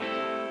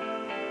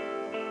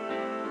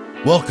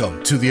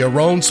Welcome to the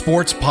Aron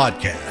Sports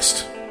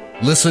Podcast.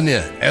 Listen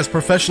in as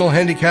professional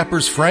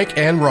handicappers Frank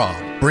and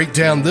Rob break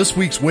down this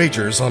week's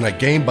wagers on a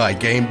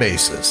game-by-game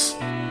basis.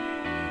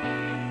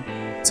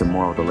 It's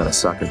immoral to let a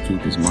sucker keep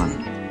his money.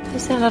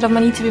 Is there a lot of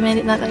money to be made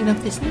in that line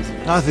of business?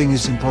 Nothing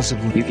is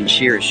impossible. You can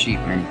shear a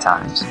sheep many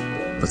times,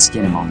 but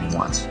skin him only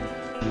once.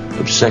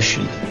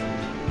 Obsession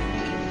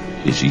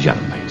is a young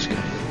man's game.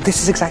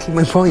 This is exactly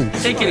my point.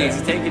 Take it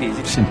easy, take it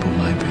easy. Simple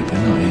mind, people,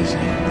 not easy.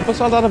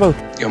 What's all that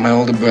about? You're my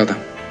older brother,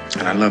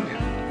 and I love you.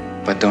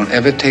 But don't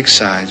ever take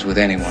sides with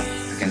anyone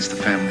against the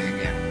family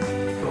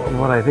again.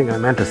 What I think I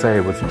meant to say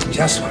was...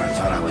 Just when I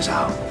thought I was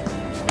out,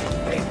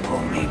 they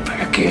pulled me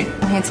back in.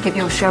 I'm here to give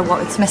your show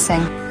what it's missing.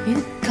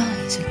 You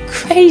guys are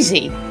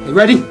crazy. You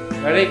ready?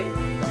 Ready?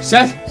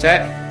 Set?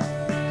 Set.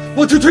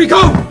 1, 2, 3,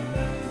 go!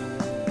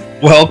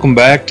 Welcome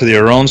back to the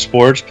Aron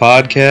Sports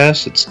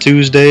Podcast. It's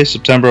Tuesday,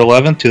 September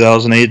 11th,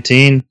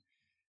 2018.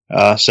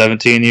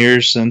 17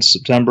 years since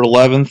September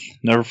 11th.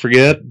 Never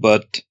forget,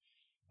 but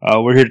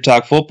we're here to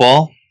talk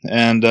football.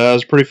 And it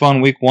was a pretty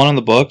fun week one in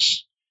the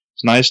books.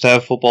 It's nice to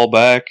have football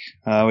back.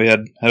 We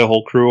had a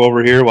whole crew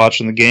over here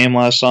watching the game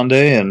last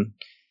Sunday, and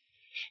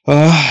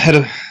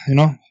it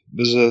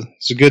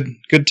was a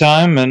good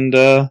time, and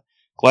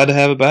glad to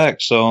have it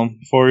back. So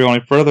before we go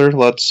any further,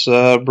 let's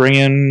bring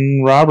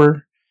in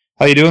Robert.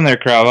 How you doing there,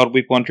 crowd? How'd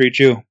week one treat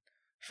you?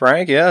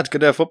 Frank, yeah, it's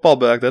good to have football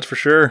back, that's for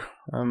sure.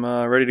 I'm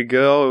ready to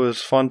go. It was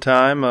a fun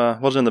time.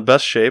 Wasn't in the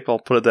best shape, I'll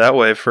put it that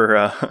way, for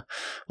a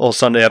little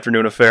Sunday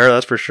afternoon affair,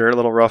 that's for sure. A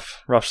little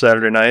rough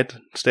Saturday night.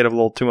 Stayed up a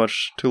little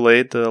too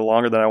late,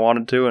 longer than I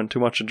wanted to, and too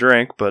much to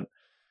drink, but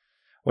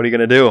what are you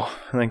going to do?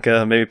 I think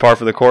maybe par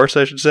for the course,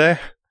 I should say.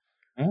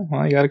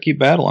 Well, you got to keep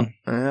battling.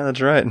 Yeah,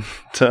 that's right.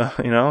 Got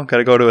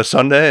to go to a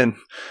Sunday and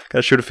got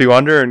to shoot a few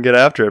under and get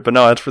after it. But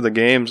no, that's for the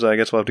games. I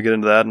guess we'll have to get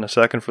into that in a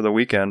second for the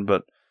weekend,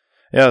 but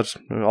yeah, it's,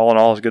 all in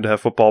all, it's good to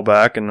have football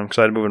back, and I'm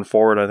excited moving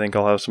forward. I think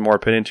I'll have some more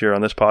opinions here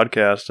on this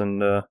podcast,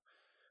 and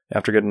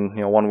after getting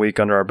 1 week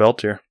under our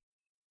belt here.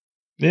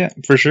 Yeah,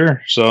 for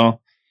sure.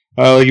 So,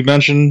 like you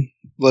mentioned,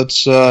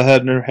 let's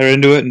head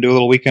into it and do a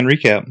little weekend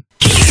recap.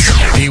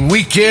 The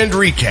weekend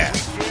recap.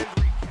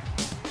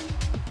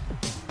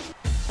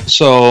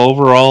 So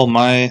overall,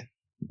 my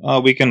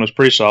weekend was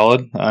pretty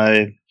solid.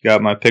 I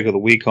got my pick of the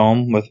week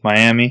home with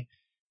Miami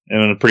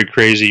in a pretty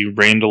crazy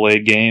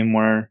rain-delayed game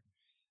where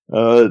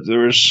it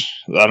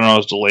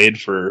was delayed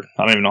for,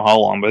 I don't even know how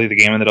long, but I think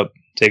the game ended up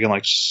taking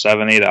like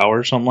 7-8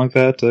 hours, something like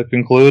that, to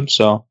conclude.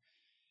 So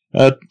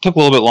it took a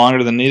little bit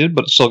longer than needed,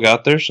 but it still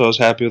got there, so I was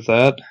happy with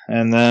that.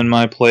 And then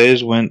my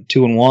plays went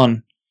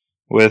 2-1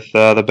 with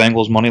the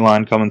Bengals money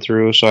line coming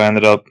through, so I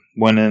ended up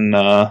winning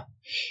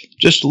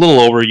just a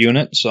little over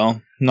unit,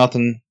 so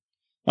nothing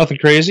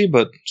crazy,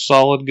 but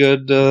solid,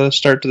 good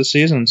start to the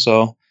season.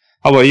 So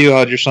how about you?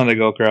 How'd your Sunday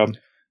go, crowd?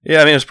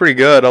 Yeah, I mean, it's pretty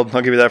good. I'll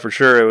give you that for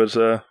sure. It was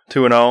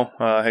 2-0.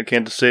 I had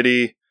Kansas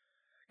City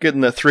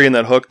getting the 3 in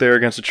that hook there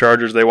against the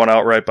Chargers. They won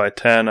outright by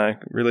 10. I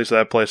released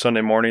that play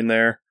Sunday morning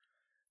there.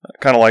 I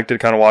kind of liked it,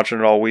 kind of watching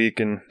it all week,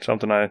 and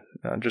something I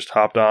just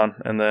hopped on.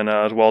 And then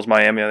as well as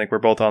Miami, I think we're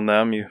both on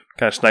them. You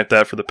kind of sniped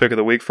that for the pick of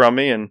the week from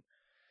me, and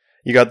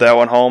you got that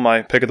one home.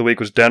 My pick of the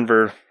week was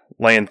Denver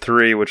laying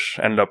 3, which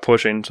ended up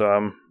pushing. So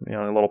I'm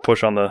a little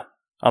push on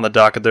the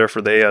docket there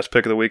for the AS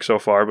pick of the week so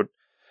far, but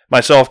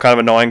myself, kind of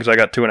annoying because I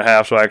got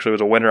 2.5, so I actually was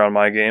a winner on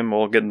my game.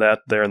 We'll get into that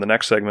there in the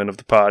next segment of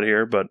the pod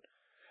here. But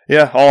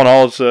yeah, all in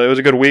all, it was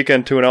a good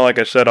weekend. 2-0, like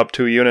I said, up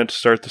 2 units to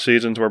start the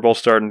season, so we're both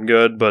starting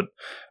good, but a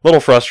little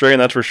frustrating,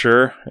 that's for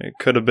sure. It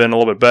could have been a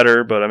little bit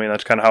better, but I mean,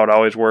 that's kind of how it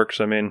always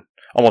works. I mean,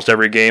 almost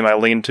every game I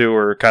leaned to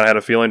or kind of had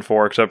a feeling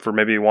for, except for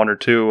maybe 1 or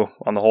 2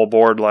 on the whole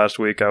board last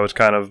week, I was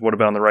would have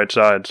been on the right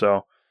side.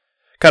 So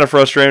kind of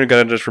frustrating,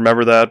 got to just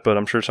remember that, but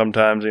I'm sure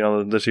sometimes,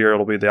 this year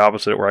it'll be the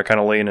opposite where I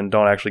kind of lean and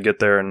don't actually get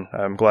there, and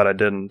I'm glad I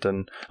didn't.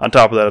 And on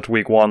top of that, it's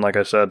week 1, like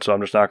I said, so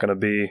I'm just not going to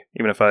be,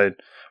 even if I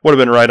would have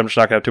been right, I'm just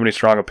not going to have too many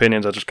strong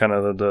opinions. That's just kind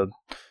of the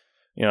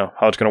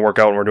how it's going to work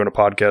out when we're doing a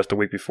podcast the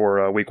week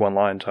before week 1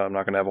 line, so I'm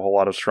not going to have a whole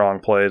lot of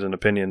strong plays and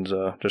opinions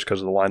just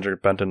because the lines are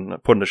bent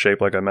and put into shape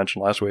like I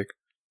mentioned last week.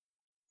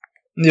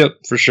 Yep,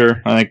 for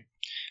sure. I think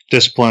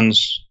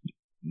discipline's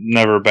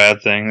never a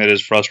bad thing. It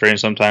is frustrating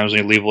sometimes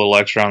when you leave a little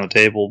extra on the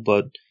table,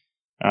 but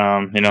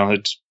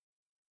it's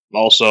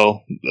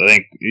also, I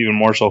think, even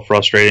more so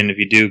frustrating if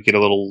you do get a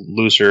little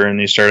looser and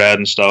you start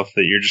adding stuff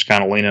that you're just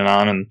kind of leaning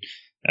on,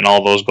 and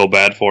all those go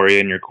bad for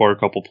you, and your core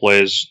couple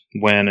plays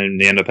win,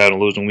 and you end up having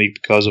a losing week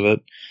because of it.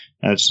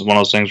 And it's one of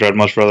those things where I'd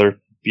much rather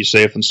be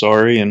safe than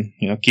sorry, and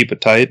keep it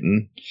tight,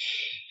 and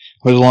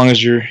as long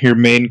as your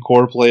main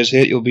core plays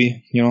hit, you'll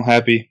be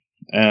happy.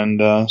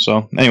 And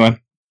so anyway,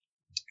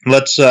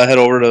 let's head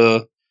over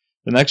to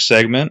the next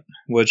segment,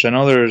 which I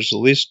know there's at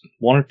least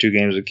 1 or 2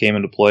 games that came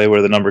into play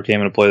where the number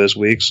came into play this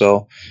week.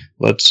 So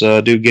let's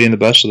do getting the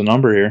best of the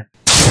number here.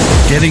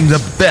 Getting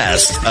the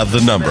best of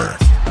the number.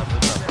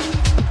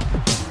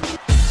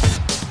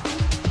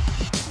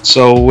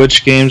 So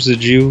which games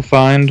did you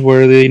find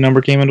where the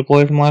number came into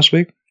play from last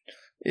week?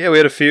 Yeah, we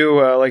had a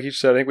few. Like you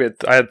said, I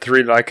think I had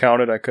 3 that I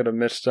counted. I could have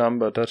missed some,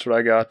 but that's what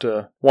I got.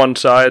 1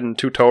 side and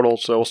 2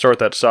 totals. So we'll start with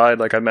that side.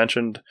 Like I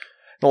mentioned in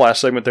the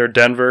last segment there,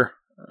 Denver.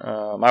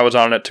 I was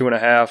on it at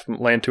 2.5,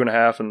 laying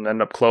 2.5, and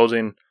ended up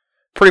closing.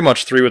 Pretty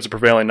much 3 was the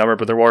prevailing number,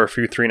 but there were a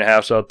few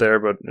 3.5s out there,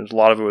 but a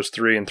lot of it was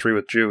 3 and 3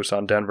 with juice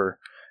on Denver.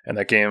 And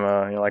that game,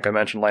 like I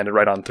mentioned, landed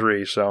right on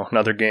 3. So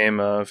another game,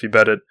 if you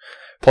bet it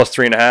plus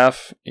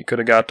 3.5, you could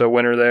have got a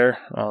winner there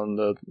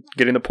on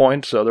getting the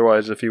points.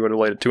 Otherwise, if you would have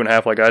laid it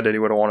 2.5 like I did,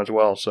 you would have won as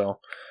well. So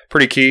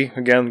pretty key.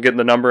 Again, getting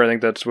the number. I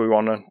think that's what we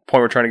want to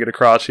point we're trying to get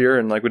across here.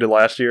 And like we did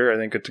last year, I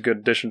think it's a good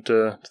addition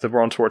to the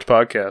Grown Sports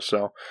podcast.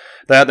 So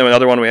that, then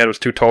another one we had was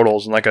 2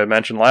 totals. And like I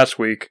mentioned last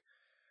week,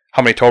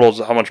 how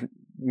much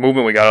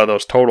movement we got out of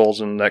those totals,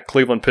 and that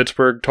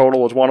Cleveland-Pittsburgh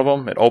total was one of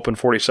them. It opened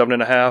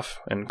 47.5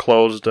 and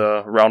closed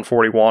around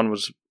 41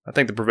 was, I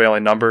think, the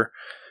prevailing number.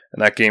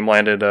 And that game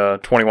landed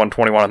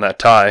 21-21 on that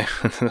tie.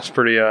 That's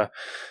pretty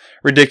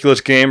ridiculous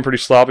game, pretty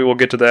sloppy. We'll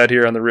get to that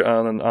here on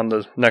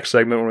the next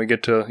segment when we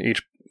get to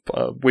each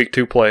week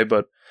 2 play.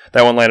 But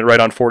that one landed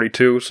right on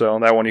 42, so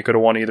that one you could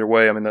have won either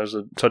way. I mean, there's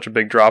such a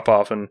big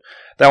drop-off, and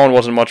that one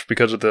wasn't much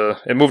because of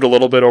it moved a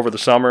little bit over the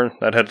summer.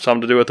 That had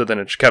something to do with it, then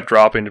it just kept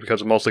dropping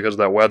mostly because of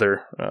that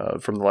weather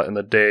in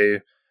the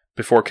day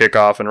before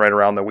kickoff and right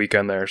around the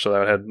weekend there. So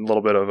that had a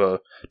little bit of a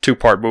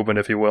 2-part movement,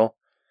 if you will.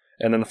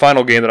 And then the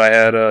final game that I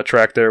had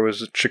tracked there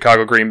was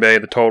Chicago-Green Bay.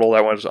 The total,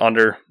 that one was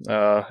under.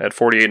 At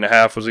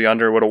 48.5 was the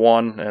under, would have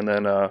won. And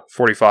then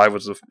 45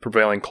 was the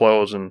prevailing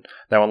close, and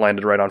that one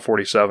landed right on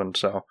 47.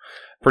 So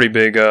pretty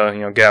big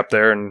gap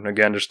there. And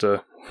again, just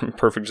a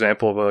perfect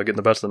example of getting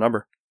the best of the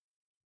number.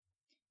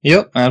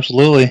 Yep,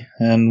 absolutely.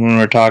 And when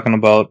we're talking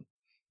about,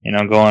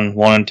 going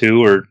 1-2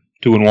 or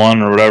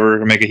 2-1 or whatever,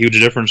 it make a huge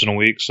difference in a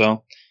week.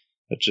 So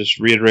it just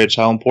reiterates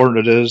how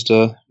important it is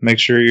to make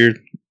sure you're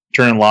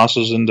turning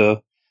losses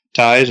into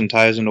ties and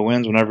ties into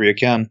wins whenever you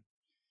can.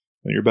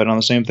 When you're betting on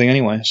the same thing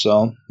anyway.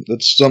 So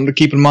that's something to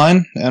keep in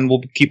mind, and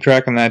we'll keep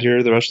tracking that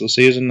here the rest of the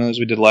season as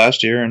we did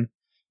last year, and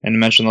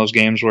mention those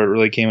games where it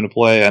really came into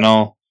play. I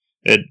know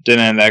it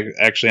didn't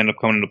actually end up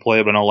coming into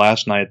play, but I know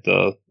last night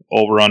the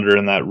over-under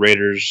in that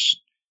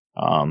Raiders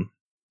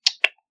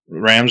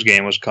Rams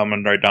game was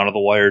coming right down to the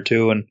wire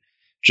too, and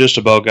just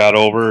about got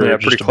over, yeah,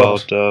 just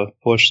close. About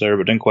pushed there,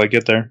 but didn't quite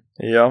get there.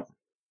 Yeah.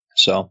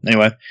 So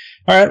anyway,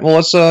 all right, well,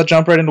 let's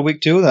jump right into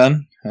week 2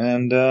 then,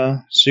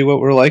 and see what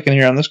we're liking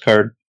here on this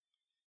card.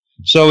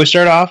 So we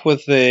start off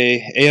with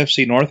a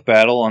AFC North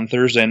battle on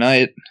Thursday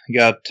night. We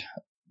got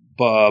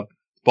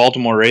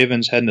Baltimore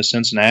Ravens heading to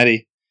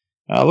Cincinnati.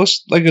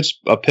 Looks like it's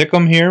a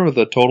pick'em here with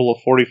a total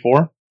of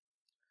 44.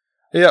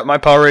 Yeah, my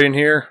power rating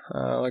here,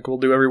 like we'll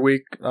do every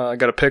week, I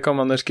got a pick'em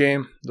on this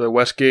game. The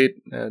Westgate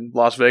and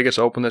Las Vegas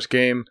opened this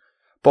game.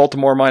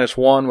 Baltimore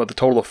 -1 with a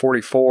total of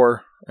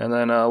 44. And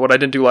then what I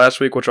didn't do last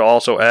week, which I'll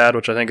also add,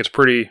 which I think is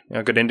pretty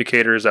good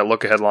indicator, is that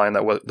look-ahead line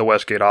that the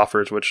Westgate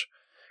offers, which,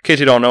 in case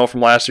you don't know, from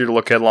last year, the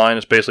look-ahead line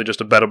is basically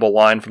just a bettable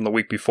line from the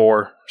week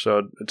before.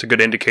 So it's a good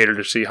indicator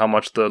to see how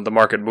much the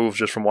market moves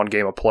just from one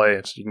game of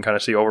play. You can kind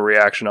of see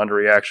overreaction,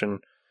 underreaction,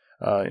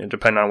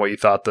 depending on what you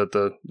thought that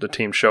the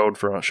team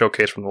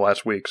showcased from the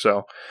last week.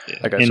 So,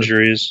 like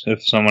injuries,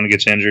 if someone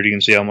gets injured, you can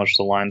see how much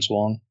the line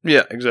swung.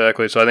 Yeah,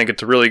 exactly. So I think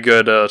it's a really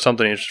good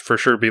something you should for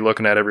sure be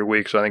looking at every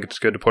week. So I think it's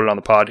good to put it on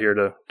the pod here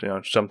to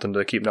something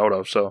to keep note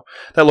of. So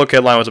that look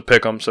headline was a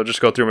pick'em. So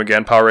just go through them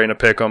again. Power rating a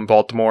pick'em.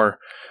 Baltimore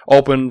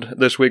opened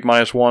this week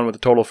 -1 with a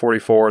total of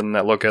 44, and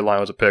that look headline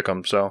was a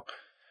pick'em. So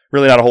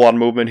really not a whole lot of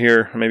movement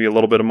here. Maybe a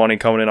little bit of money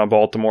coming in on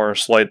Baltimore,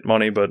 slight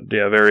money, but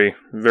yeah, very,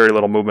 very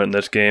little movement in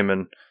this game.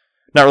 And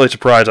not really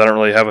surprised. I don't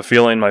really have a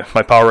feeling. My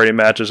power rating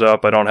matches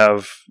up. I don't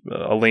have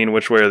a lean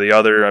which way or the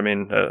other. I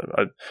mean,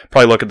 I'd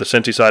probably look at the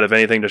Cincy side, if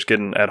anything, just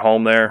getting at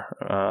home there.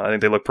 I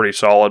think they look pretty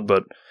solid,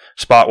 but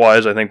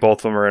spot-wise, I think both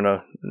of them are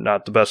in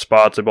not the best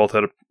spots. They both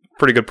had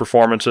pretty good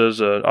performances.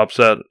 Not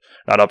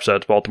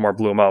upsets. Baltimore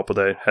blew them out, but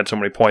they had so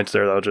many points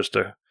there that was just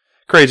a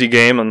crazy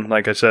game. And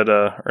like I said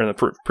in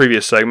the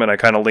previous segment, I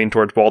kind of leaned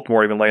towards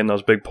Baltimore, even laying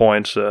those big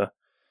points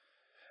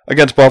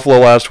against Buffalo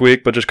last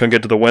week, but just couldn't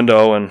get to the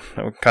window, and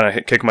I kind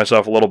of kick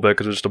myself a little bit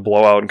because it's just a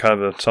blowout and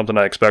kind of something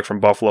I expect from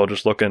Buffalo,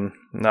 just looking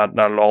not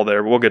at all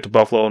there. But we'll get to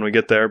Buffalo when we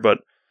get there. But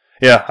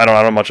yeah, I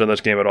don't know much on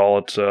this game at all.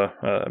 It's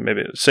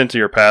maybe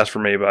Cincy or pass for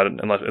me, but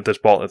unless if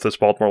this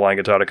Baltimore line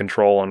gets out of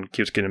control and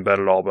keeps getting bet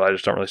at all, but I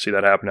just don't really see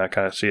that happening. I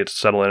kind of see it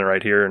settle in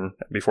right here and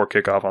before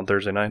kickoff on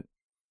Thursday night.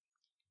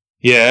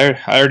 Yeah,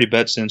 I already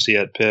bet Cincy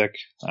at pick.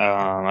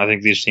 I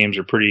think these teams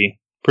are pretty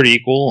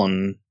equal,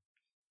 and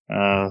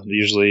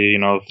usually,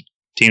 if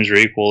teams are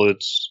equal,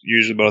 it's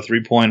usually about a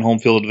 3-point home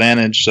field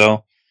advantage.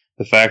 So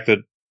the fact that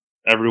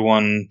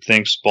everyone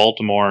thinks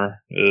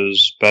Baltimore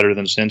is better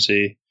than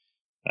Cincy,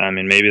 I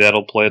mean, maybe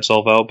that'll play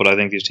itself out, but I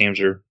think these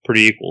teams are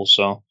pretty equal.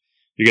 So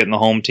you're getting the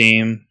home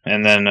team,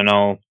 and then I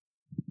know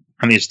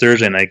on these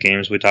Thursday night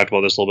games, we talked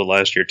about this a little bit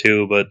last year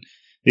too, but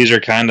these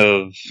are kind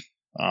of,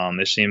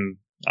 they seem,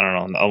 I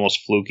don't know,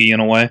 almost fluky in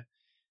a way,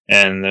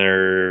 and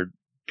they're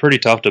pretty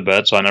tough to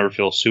bet, so I never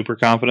feel super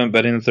confident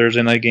betting the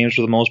Thursday night games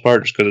for the most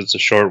part, just because it's a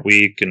short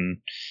week and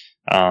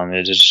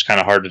It's just kind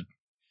of hard to.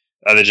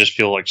 They just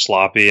feel like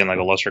sloppy and like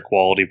a lesser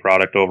quality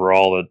product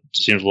overall that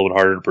seems a little bit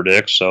harder to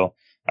predict. So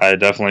I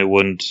definitely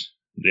wouldn't,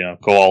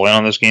 go all in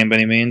on this game by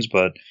any means,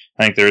 but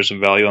I think there is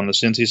some value on the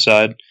Cincy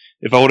side.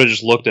 If I would have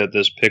just looked at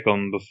this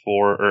pick'em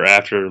before or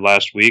after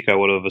last week, I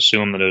would have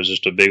assumed that it was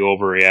just a big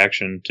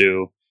overreaction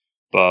to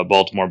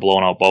Baltimore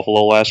blowing out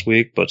Buffalo last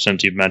week. But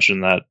since you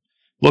mentioned that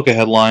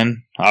look-ahead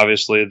line,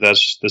 obviously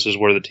this is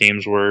where the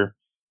teams were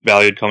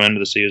valued coming into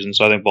the season.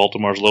 So I think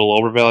Baltimore's a little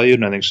overvalued,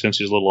 and I think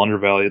Cincy's a little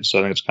undervalued. So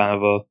I think it's kind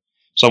of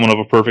somewhat of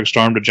a perfect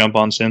storm to jump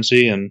on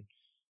Cincy, and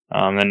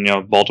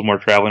then Baltimore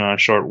traveling on a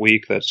short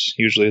week. That's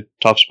usually a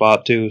tough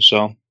spot too.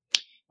 So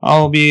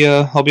I'll be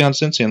on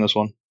Cincy in this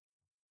one.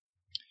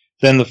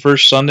 Then the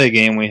first Sunday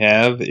game we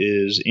have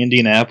is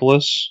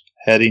Indianapolis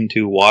heading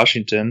to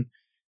Washington,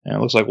 and it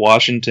looks like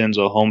Washington's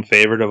a home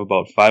favorite of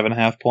about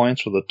 5.5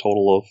 points with a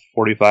total of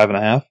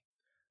 45.5.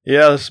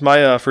 Yeah, this is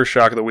my first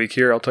shock of the week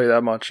here. I'll tell you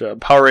that much.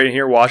 Power rating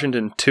here: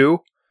 Washington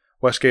 2.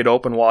 Westgate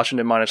Open,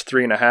 Washington minus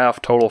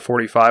 3.5, total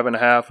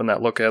 45.5, and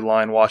that look-ahead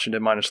line,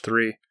 Washington minus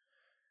 3.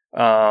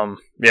 I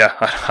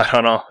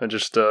don't know. It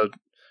just to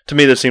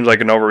me this seems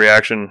like an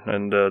overreaction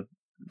and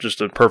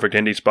just a perfect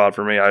Indy spot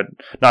for me. I'm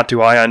not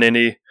too high on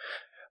Indy.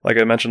 Like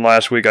I mentioned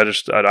last week, I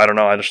don't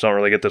know. I just don't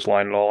really get this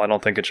line at all. I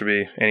don't think it should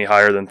be any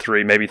higher than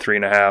 3, maybe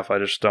 3.5. I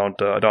just don't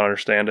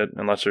understand it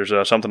unless there's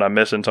something I'm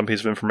missing, some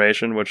piece of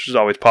information, which is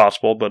always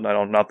possible, but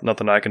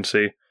nothing I can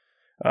see.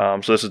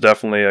 So this is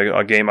definitely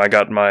a game I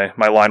got my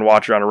line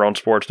watcher on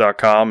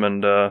aroundsports.com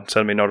and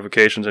send me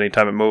notifications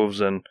anytime it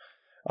moves, and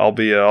I'll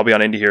be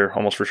on Indy here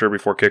almost for sure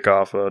before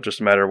kickoff.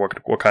 Just a matter of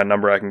what kind of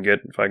number I can get.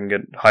 If I can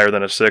get higher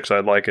than a 6,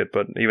 I'd like it,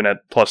 but even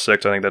at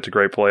 +6, I think that's a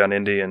great play on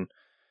Indy. And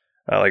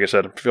like I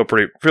said, I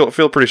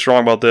feel pretty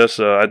strong about this.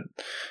 A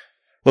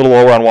little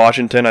lower on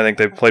Washington. I think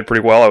they played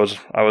pretty well.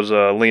 I was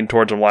leaned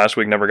towards them last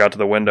week. Never got to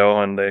the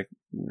window, and they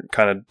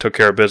kind of took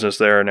care of business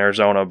there in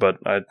Arizona. But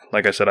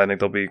like I said, I think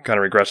they'll be kind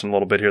of regressing a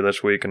little bit here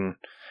this week, and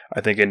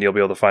I think Indy will be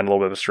able to find a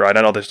little bit of a stride.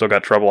 I know they still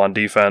got trouble on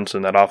defense,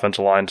 and that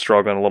offensive line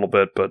struggling a little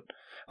bit. But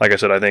like I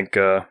said, I think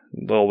a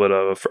little bit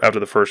of after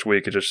the first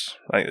week,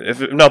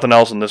 if nothing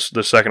else in this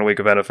second week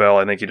of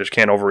NFL, I think you just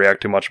can't overreact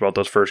too much about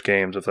those first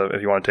games. If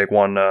you want to take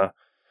one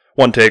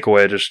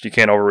takeaway, just you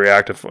can't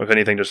overreact. If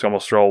anything, just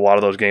almost throw a lot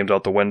of those games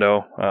out the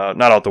window.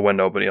 Not out the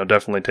window, but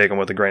definitely take them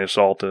with a grain of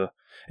salt,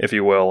 if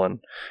you will. And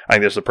I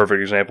think this is a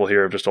perfect example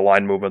here of just a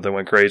line movement that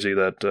went crazy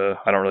that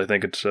I don't really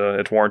think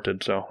it's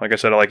warranted. So, like I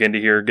said, I like Indy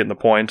here getting the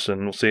points,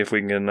 and we'll see if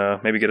we can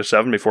maybe get a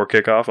 7 before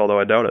kickoff, although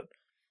I doubt it.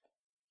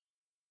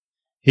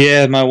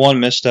 Yeah, my one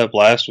misstep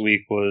last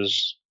week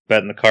was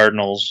betting the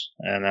Cardinals,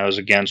 and that was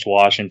against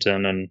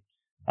Washington, and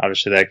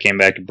obviously that came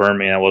back to burn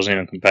me. I wasn't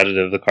even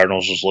competitive. The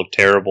Cardinals just looked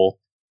terrible.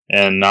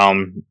 And now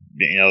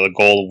the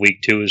goal of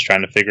week 2 is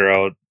trying to figure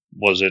out,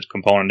 was it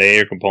component A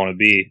or component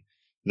B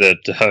that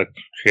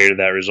created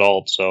that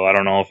result. So I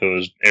don't know if it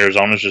was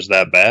Arizona's just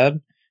that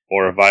bad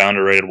or if I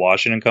underrated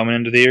Washington coming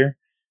into the year.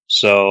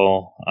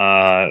 So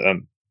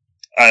my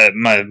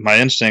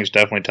instincts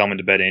definitely tell me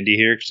to bet Indy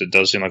here because it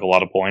does seem like a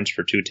lot of points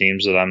for two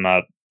teams that I'm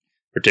not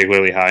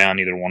particularly high on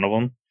either one of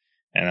them.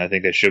 And I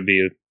think they should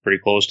be pretty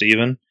close to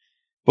even.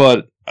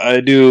 But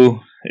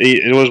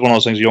it was one of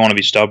those things you don't want to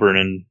be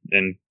stubborn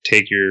and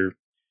take your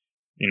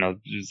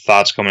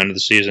thoughts coming into the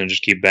season and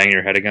just keep banging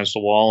your head against the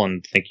wall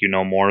and think you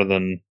know more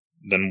than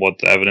what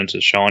the evidence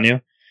is showing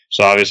you.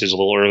 So obviously it's a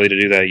little early to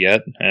do that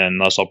yet, and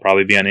thus I'll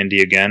probably be on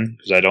Indy again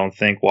because I don't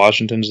think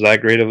Washington's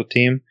that great of a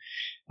team.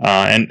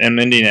 And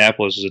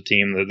Indianapolis is a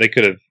team that they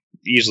could have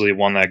easily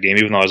won that game,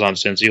 even though I was on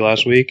Cincy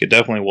last week. It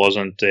definitely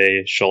wasn't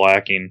a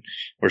shellacking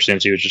where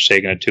Cincy was just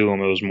taking it to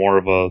them. It was more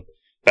of a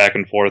back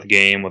and forth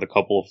game with a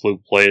couple of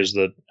fluke plays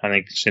that I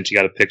think Cincy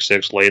got a pick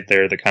 6 late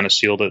there that kind of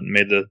sealed it and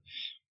made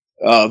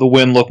the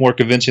win look more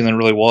convincing than it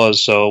really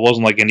was. So it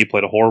wasn't like Indy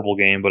played a horrible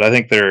game, but I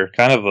think they're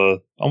kind of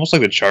almost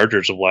like the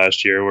Chargers of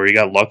last year, where you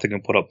got luck that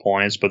can put up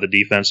points, but the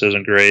defense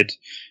isn't great,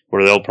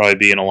 where they'll probably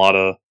be in a lot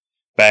of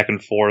back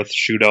and forth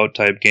shootout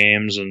type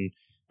games. And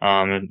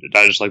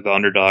I just like the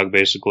underdog,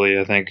 basically.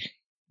 I think,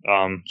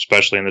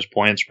 especially in this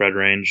point spread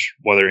range,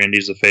 whether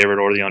Indy's the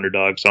favorite or the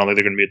underdog. So I don't think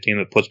they're going to be a team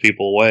that puts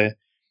people away,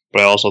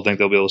 but I also think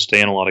they'll be able to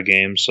stay in a lot of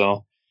games.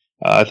 So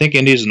I think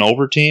Indy's an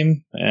over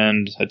team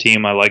and a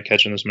team I like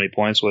catching this many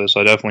points with,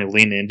 so I definitely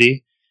lean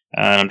Indy.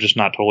 And I'm just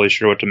not totally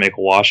sure what to make of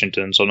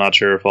Washington, so I'm not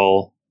sure if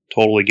I'll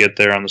totally get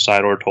there on the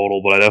side or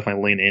total, but I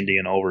definitely lean Indy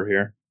and over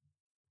here.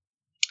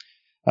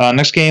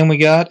 Next game we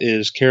got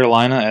is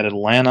Carolina at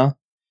Atlanta.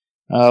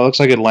 Looks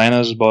like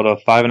Atlanta's about a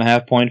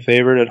 5.5 point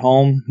favorite at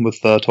home with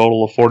a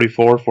total of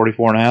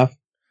 44.5.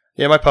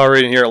 Yeah, my power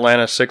rating here,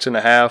 Atlanta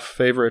 6.5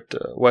 favorite,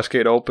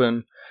 Westgate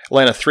Open.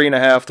 Atlanta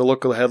 3.5, the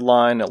look of the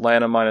headline.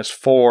 Atlanta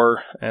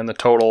 -4, and the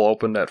total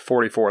opened at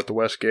 44 at the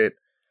Westgate.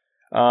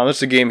 This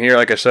is a game here,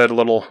 like I said, a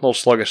little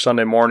sluggish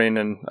Sunday morning,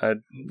 and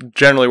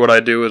generally what I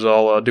do is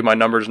I'll do my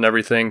numbers and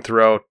everything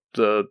throughout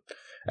the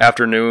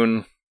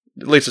afternoon,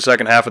 at least the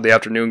second half of the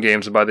afternoon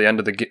games, and by the end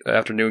of the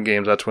afternoon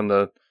games, that's when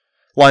the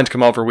lines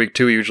come out for week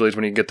 2 usually is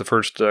when you get the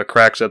first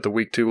cracks at the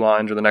week 2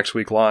 lines or the next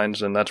week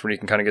lines, and that's when you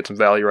can kind of get some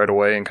value right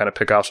away and kind of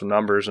pick off some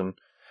numbers. And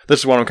this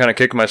is one I'm kind of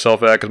kicking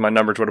myself at because my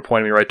numbers would have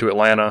pointed me right to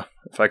Atlanta.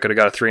 If I could have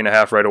got a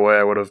 3.5 right away,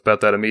 I would have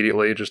bet that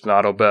immediately, just an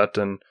auto bet.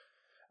 And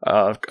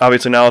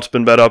obviously now it's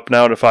been bet up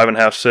now to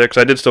 5.5, 6.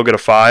 I did still get a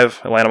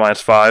 5, Atlanta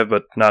 -5,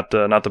 but not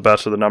the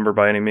best of the number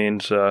by any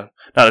means. I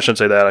shouldn't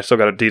say that. I still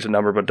got a decent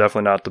number, but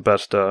definitely not the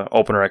best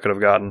opener I could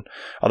have gotten,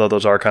 although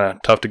those are kind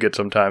of tough to get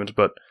sometimes.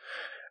 But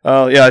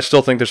I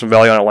still think there's some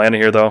value on Atlanta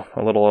here, though.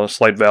 A little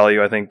slight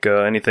value. I think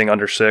anything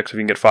under 6, if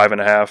you can get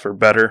 5.5 or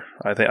better,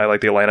 I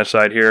like the Atlanta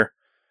side here.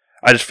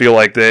 I just feel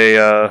like they,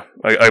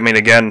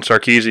 again,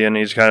 Sarkisian,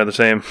 he's kind of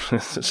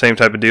the same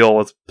type of deal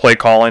with play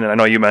calling. And I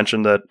know you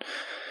mentioned that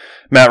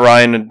Matt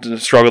Ryan had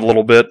struggled a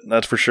little bit,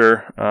 that's for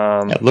sure.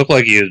 It looked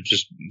like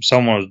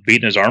someone was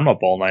beating his arm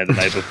up all night the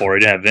night before. He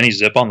didn't have any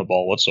zip on the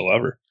ball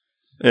whatsoever.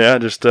 Yeah,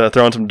 just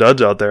throwing some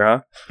duds out there,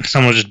 huh?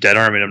 Someone was just dead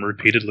arming him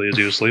repeatedly as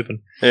he was sleeping.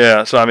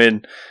 Yeah, so I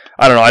mean,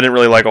 I don't know. I didn't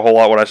really like a whole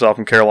lot what I saw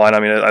from Carolina. I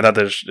mean, I thought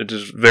it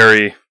just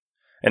very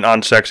an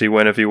unsexy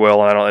win, if you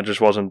will. And it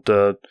just wasn't.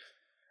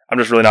 I'm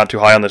just really not too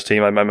high on this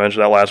team. I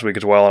mentioned that last week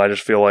as well, and I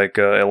just feel like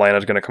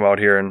Atlanta's going to come out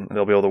here and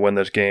they'll be able to win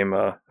this game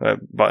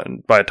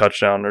by a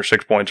touchdown or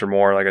 6 points or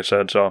more, like I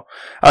said. So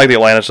I like the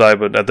Atlanta side,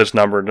 but at this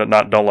number,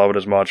 don't love it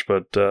as much.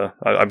 But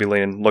I'd be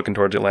looking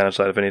towards the Atlanta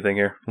side, if anything,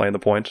 here, laying the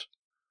points.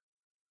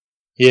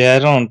 Yeah, I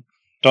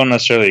don't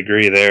necessarily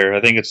agree there.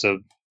 I think it's a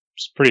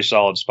pretty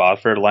solid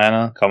spot for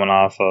Atlanta, coming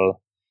off a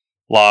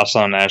loss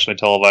on a nationally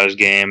televised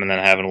game and then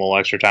having a little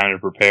extra time to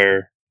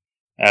prepare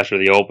after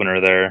the opener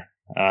there.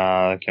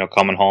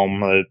 Coming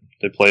home,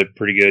 they play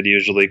pretty good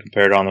usually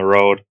compared to on the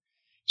road.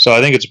 So I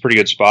think it's a pretty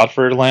good spot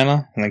for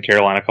Atlanta. And then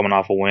Carolina coming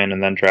off a win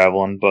and then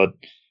traveling. But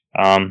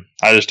I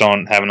just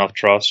don't have enough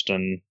trust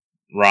in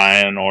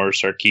Ryan or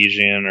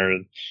Sarkisian or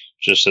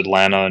just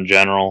Atlanta in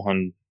general.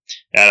 And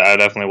I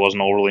definitely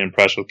wasn't overly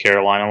impressed with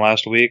Carolina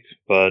last week.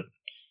 But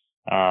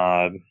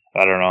I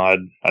don't know.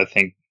 I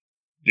think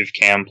if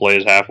Cam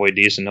plays halfway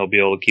decent, he'll be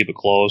able to keep it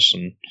close.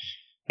 And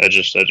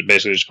it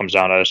basically just comes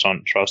down to I just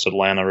don't trust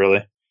Atlanta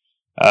really.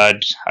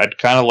 I'd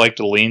kind of like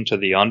to lean to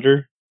the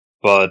under,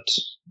 but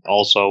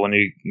also when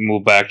you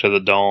move back to the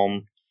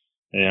Dome,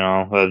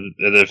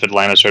 if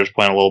Atlanta starts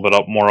playing a little bit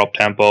more up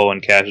tempo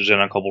and cashes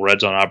in a couple red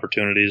zone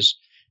opportunities,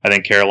 I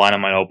think Carolina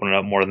might open it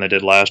up more than they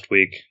did last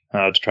week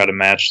to try to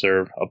match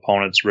their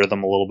opponent's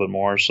rhythm a little bit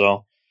more.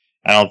 So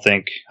I don't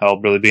think I'll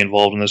really be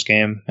involved in this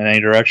game in any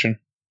direction.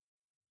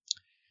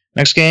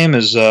 Next game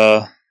is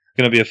going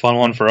to be a fun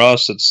one for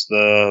us. It's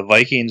the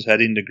Vikings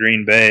heading to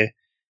Green Bay.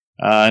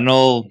 I don't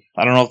know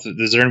if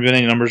has there been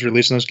any numbers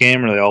released in this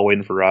game, or are they all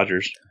waiting for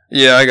Rodgers?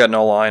 Yeah, I got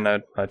no line.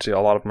 I'd see a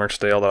lot of them are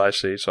stale that I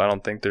see, so I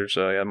don't think there's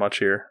much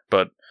here.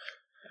 But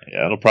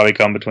yeah, it'll probably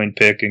come between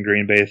pick and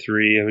Green Bay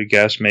 3, I would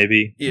guess,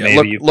 maybe. Yeah,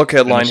 maybe look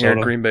headline here,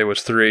 Green Bay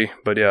was 3,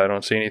 but yeah, I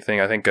don't see anything.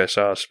 I think I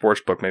saw a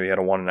sportsbook maybe had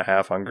a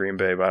 1.5 on Green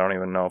Bay, but I don't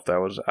even know if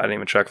that was. I didn't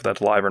even check if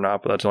that's live or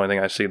not, but that's the only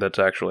thing I see that's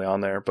actually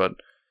on there. But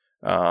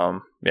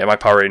my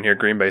power rating here,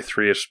 Green Bay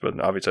 3, but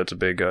obviously that's a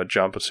big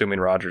jump, assuming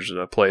Rodgers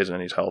plays and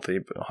he's healthy,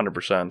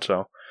 100%.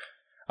 So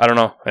I don't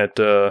know.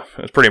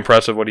 It's pretty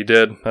impressive what he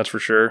did. That's for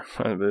sure.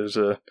 It was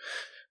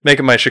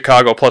making my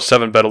Chicago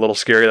 +7 bet a little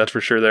scary. That's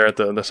for sure. There at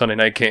the Sunday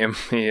night game,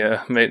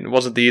 it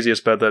wasn't the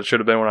easiest bet that it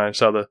should have been when I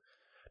saw the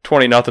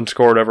 20-0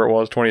 score, whatever it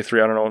was,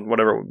 23. I don't know,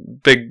 whatever.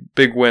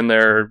 Big win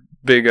there.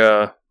 Big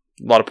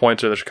lot of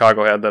points there that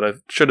Chicago had that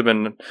it should have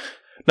been.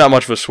 Not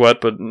much of a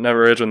sweat, but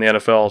never is in the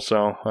NFL.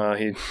 So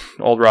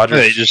old Rodgers.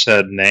 Yeah, they just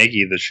had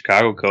Nagy, the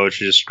Chicago coach,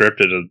 just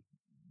scripted a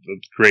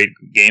great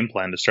game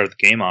plan to start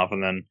the game off,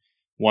 and then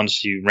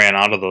once you ran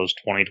out of those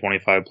 20,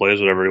 25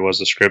 plays, whatever it was,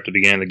 the script at the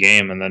beginning of the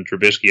game, and then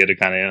Trubisky had to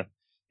kind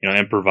of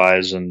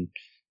improvise and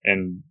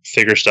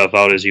figure stuff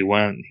out as he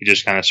went. He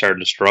just kind of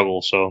started to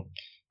struggle. So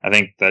I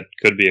think that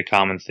could be a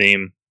common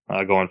theme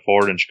going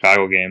forward in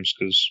Chicago games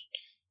because.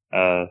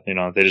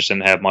 They just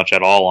didn't have much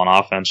at all on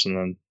offense and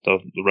then the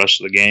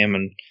rest of the game,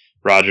 and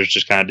Rodgers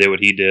just kind of did what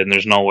he did, and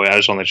there's no way, I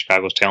just don't think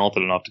Chicago's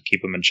talented enough to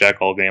keep him in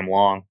check all game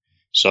long.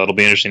 So it'll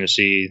be interesting to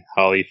see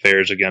how he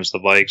fares against the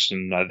Vikes,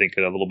 and I think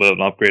a little bit of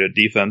an upgrade at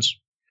defense.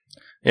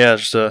 Yeah,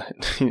 just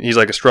he's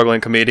like a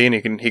struggling comedian.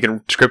 He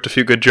can script a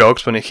few good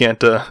jokes, but he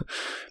can't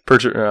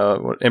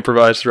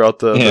improvise throughout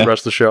the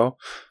rest of the show.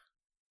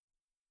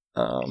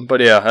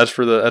 But yeah, as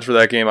for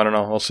that game, I don't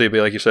know. We'll see.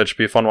 But like you said, it should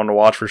be a fun one to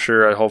watch for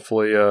sure.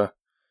 Hopefully.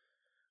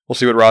 We'll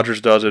see what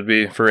Rodgers does. It'd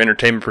be, for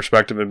entertainment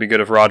perspective, it'd be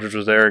good if Rodgers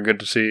was there. Good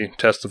to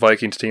test the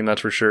Vikings team,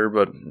 that's for sure.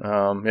 But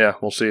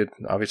we'll see.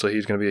 Obviously,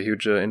 he's going to be a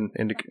huge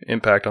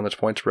impact on this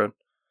point spread.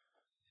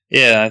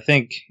 Yeah, I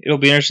think it'll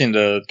be interesting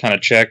to kind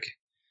of check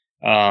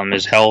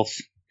his health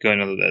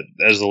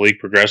as the league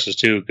progresses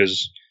too,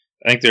 because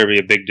I think there'll be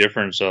a big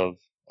difference of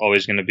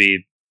he's going to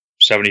be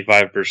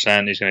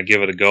 75%. He's going to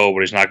give it a go,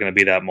 but he's not going to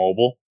be that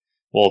mobile.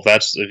 Well,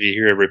 if you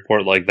hear a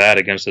report like that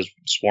against this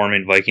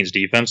swarming Vikings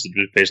defense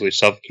that basically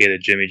suffocated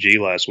Jimmy G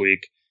last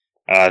week,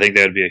 I think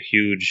that would be a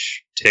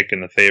huge tick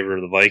in the favor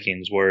of the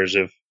Vikings. Whereas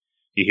if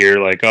you hear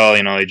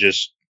he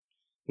just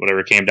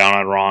whatever came down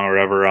on wrong or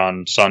whatever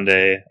on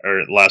Sunday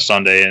or last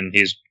Sunday, and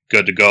he's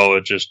good to go.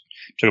 It just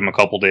took him a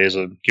couple days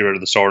to get rid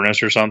of the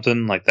soreness or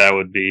something. Like that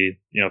would be,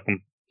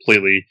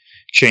 completely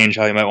change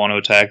how you might want to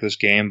attack this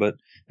game. But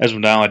as of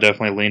now, I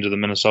definitely lean to the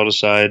Minnesota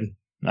side.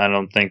 I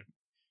don't think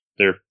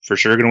they're for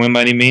sure going to win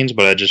by any means,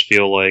 but I just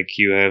feel like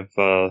you have,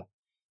 of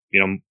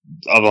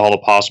all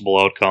the possible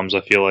outcomes,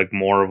 I feel like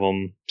more of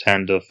them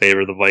tend to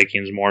favor the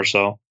Vikings more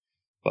so.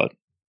 But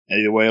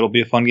either way, it'll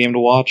be a fun game to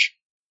watch.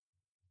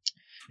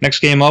 Next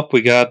game up,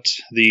 we got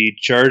the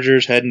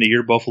Chargers heading to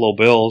your Buffalo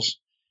Bills.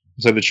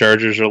 Looks like the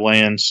Chargers are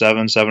laying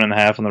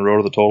 7.5 on the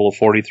road with a total of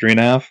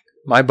 43.5.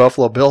 My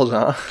Buffalo Bills,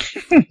 huh?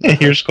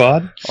 Your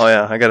squad? Oh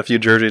yeah, I got a few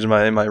jerseys in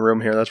my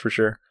room here. That's for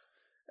sure.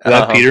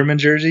 That Peterman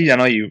jersey? I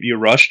know you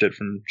rushed it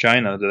from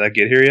China. Did that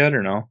get here yet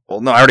or no?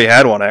 Well, no, I already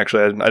had one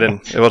actually. I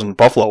didn't. It wasn't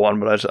Buffalo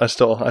one, but I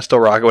still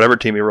rock it, whatever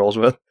team he rolls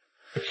with.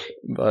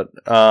 But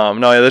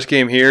this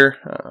game here,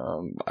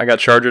 I got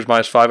Chargers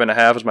minus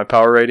 5.5 as my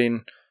power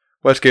rating.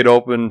 Westgate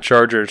Open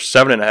Chargers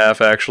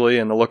 7.5 actually,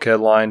 and the look ahead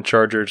line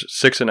Chargers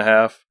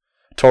 6.5.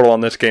 Total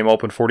on this game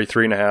open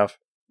 43.5.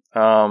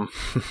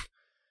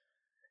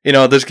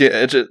 This game,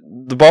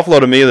 the Buffalo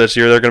to me this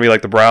year, they're going to be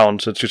like the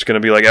Browns. It's just going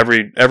to be like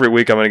every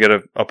week I'm going to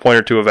get a point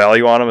or two of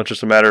value on them. It's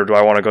just a matter of do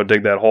I want to go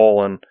dig that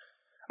hole. And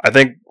I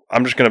think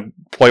I'm just going to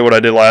play what I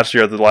did last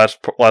year at the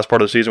last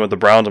part of the season with the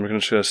Browns. I'm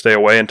just going to stay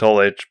away until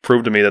they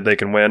prove to me that they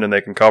can win and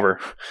they can cover.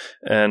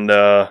 And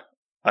I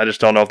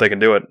just don't know if they can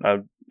do it.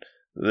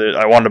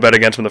 I wanted to bet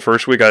against them the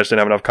first week. I just didn't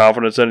have enough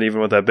confidence in it, even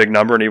with that big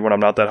number, and even when I'm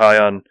not that high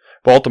on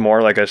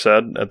Baltimore, like I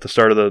said at the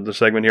start of the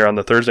segment here on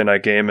the Thursday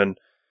night game. And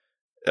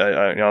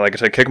like I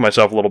said, kick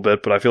myself a little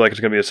bit, but I feel like it's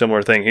going to be a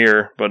similar thing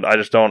here. But I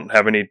just don't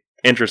have any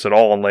interest at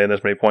all in laying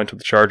this many points with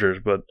the Chargers.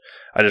 But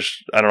I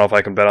don't know if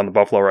I can bet on the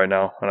Buffalo right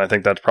now, and I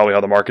think that's probably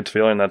how the market's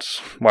feeling. That's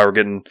why we're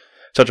getting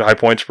such a high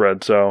point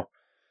spread. So,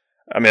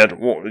 I mean,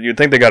 you'd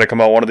think they got to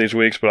come out one of these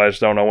weeks, but I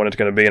just don't know when it's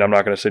going to be, and I'm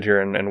not going to sit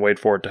here and wait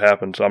for it to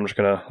happen. So I'm just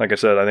going to, like I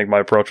said, I think my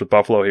approach with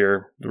Buffalo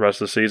here the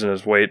rest of the season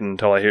is wait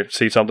until I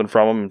see something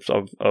from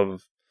them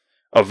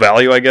of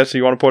value, I guess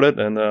you want to put it,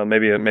 and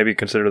maybe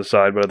consider the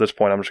side. But at this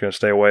point, I'm just going to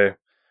stay away.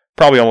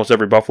 Probably almost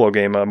every Buffalo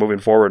game moving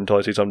forward until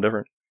I see something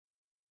different.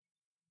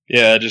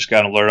 Yeah, I just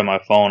got an alert on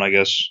my phone. I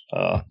guess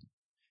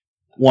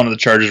one of the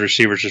Chargers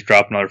receivers just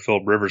dropped another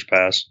Philip Rivers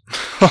pass.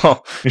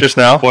 Just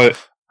now? Boy,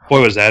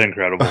 was that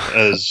incredible!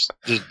 As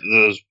I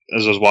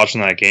was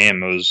watching that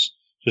game, it was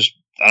just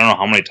I don't know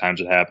how many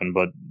times it happened,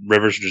 but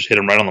Rivers just hit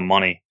him right on the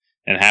money.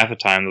 And half the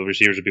time, the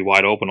receivers would be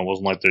wide open. It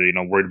wasn't like they're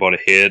worried about a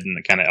hit and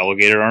the kind of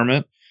alligator arm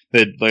it.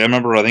 I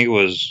remember, I think it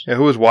was... Yeah,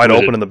 who was wide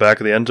open in the back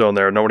of the end zone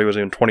there? Nobody was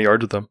even 20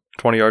 yards with them.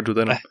 20 yards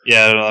within him.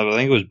 Yeah, I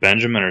think it was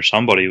Benjamin or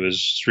somebody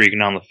was streaking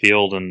down the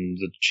field, and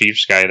the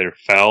Chiefs guy either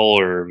fell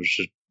or was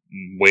just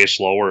way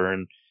slower,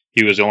 and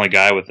he was the only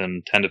guy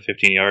within 10 to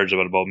 15 yards of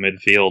it about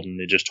midfield, and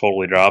he just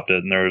totally dropped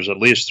it. And there was at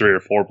least 3 or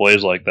 4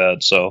 plays like that.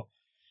 So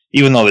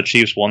even though the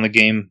Chiefs won the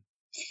game,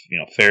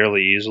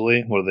 fairly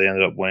easily, they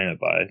ended up winning it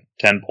by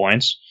 10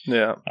 points.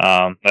 Yeah.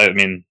 I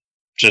mean,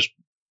 just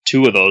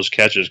 2 of those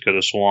catches could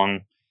have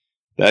swung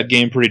that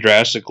game pretty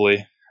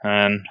drastically,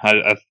 and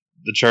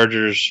the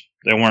Chargers,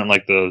 they weren't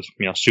like the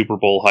Super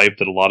Bowl hype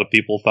that a lot of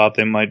people thought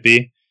they might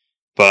be,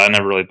 but I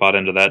never really bought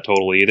into that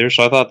totally either.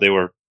 So I thought they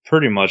were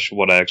pretty much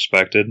what I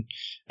expected,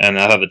 and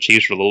I thought the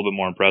Chiefs were a little bit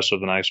more impressive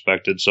than I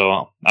expected.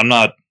 So I'm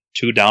not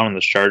too down on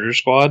this Chargers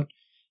squad.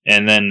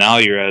 And then now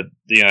you're at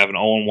have an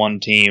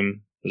 0-1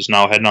 team that's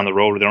now heading on the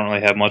road where they don't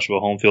really have much of a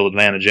home field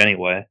advantage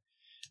anyway.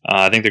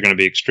 I think they're going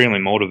to be extremely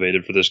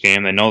motivated for this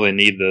game. They know they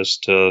need this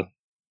to.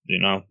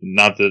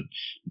 Not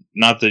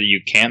that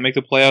you can't make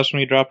the playoffs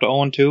when you drop to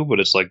 0-2, but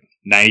it's like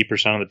 90%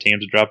 of the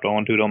teams that drop to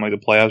 0-2 don't make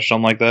the playoffs or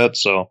something like that.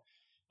 So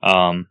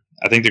I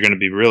think they're going to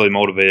be really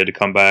motivated to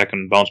come back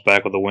and bounce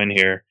back with a win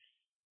here.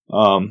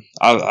 I'm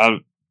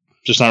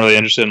just not really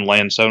interested in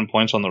laying 7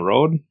 points on the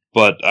road,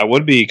 but I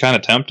would be kind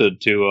of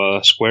tempted to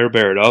square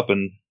bear it up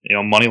and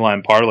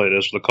moneyline parlay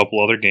this with a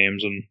couple other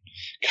games and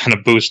kind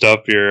of boost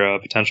up your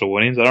potential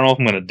winnings. I don't know if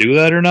I'm going to do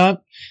that or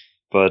not,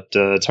 but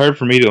it's hard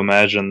for me to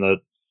imagine that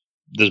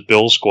this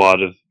Bills squad,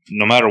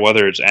 no matter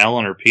whether it's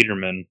Allen or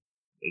Peterman,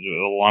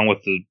 along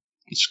with the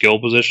skill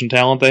position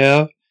talent they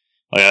have,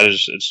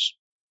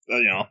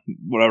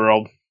 whatever.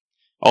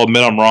 I'll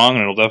admit I'm wrong,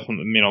 and it'll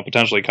definitely,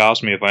 potentially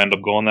cost me if I end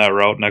up going that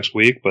route next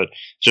week. But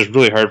it's just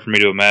really hard for me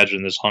to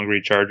imagine this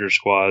hungry Chargers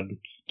squad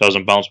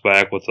doesn't bounce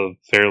back with a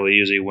fairly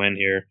easy win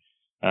here.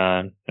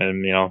 And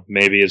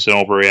maybe it's an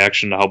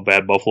overreaction to how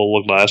bad Buffalo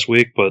looked last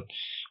week, but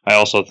I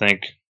also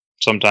think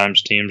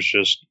sometimes teams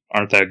just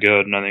aren't that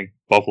good, and I think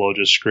Buffalo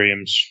just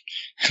screams,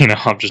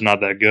 I'm just not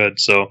that good.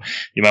 So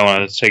you might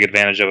want to take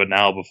advantage of it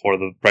now before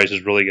the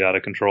prices really get out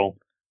of control.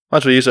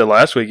 That's what you said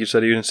last week. You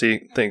said you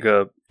didn't think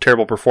a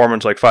terrible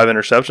performance like 5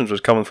 interceptions was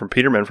coming from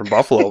Peterman from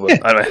Buffalo, but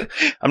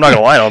I'm not going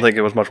to lie, I don't think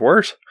it was much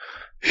worse.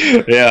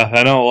 Yeah,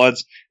 I know. Well,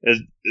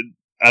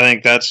 I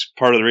think that's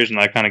part of the reason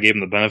I kind of gave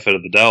him the benefit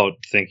of the doubt,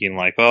 thinking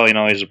like,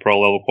 he's a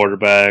pro-level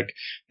quarterback.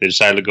 They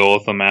decided to go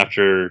with him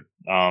after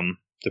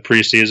the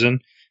preseason.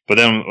 But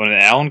then when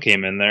Allen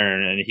came in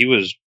there, and he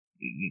was,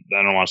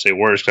 I don't want to say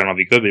worse because I don't know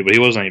if he could be, but he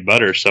wasn't any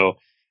better. So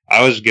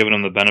I was giving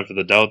him the benefit of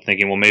the doubt,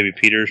 thinking, well, maybe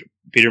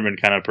Peterman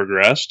kind of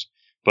progressed.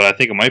 But I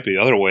think it might be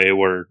the other way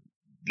where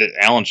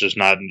Allen's just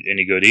not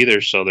any good either.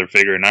 So they're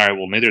figuring, all right,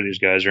 well, neither of these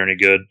guys are any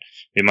good.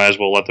 We might as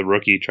well let the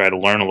rookie try to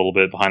learn a little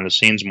bit behind the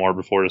scenes more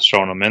before just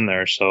throwing him in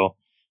there. So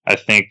I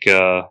think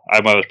I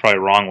was probably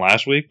wrong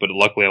last week, but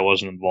luckily I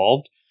wasn't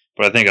involved.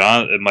 But I think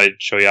it might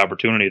show you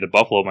opportunity. The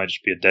Buffalo might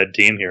just be a dead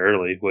team here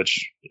early,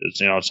 which is,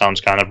 it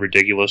sounds kind of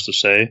ridiculous to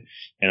say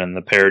in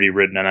the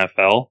parity-ridden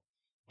NFL.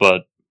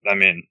 But I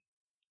mean,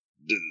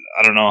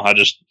 I don't know.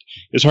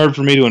 It's hard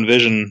for me to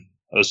envision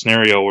a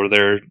scenario where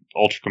they're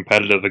ultra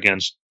competitive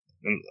against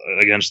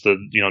the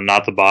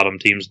not the bottom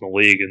teams in the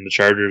league, and the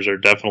Chargers are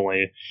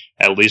definitely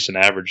at least an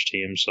average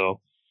team. So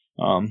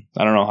I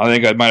don't know. I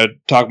think I might have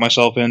talked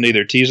myself into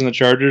either teasing the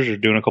Chargers or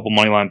doing a couple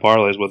moneyline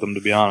parlays with them,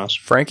 to be honest.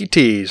 Frankie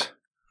tease.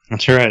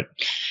 That's right.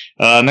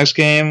 Next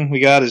game we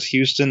got is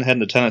Houston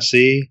heading to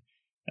Tennessee.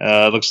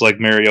 Looks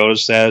like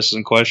Mariota's status is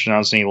in question. I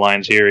don't see any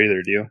lines here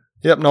either, do you?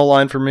 Yep, no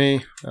line for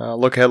me.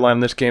 Look headline in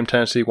this game,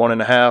 Tennessee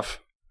 1.5,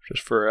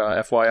 just for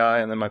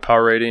FYI. And then my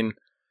power rating,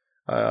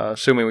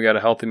 assuming we got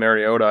a healthy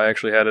Mariota, I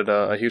actually had it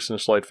a Houston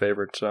slight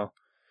favorite. So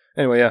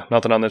anyway, yeah,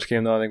 nothing on this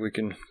game, though. I think we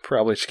can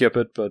probably skip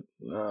it. But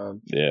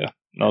yeah,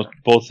 no,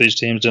 both these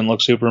teams didn't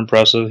look super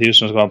impressive.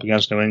 Houston was going up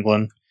against New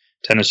England.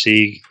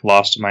 Tennessee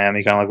lost to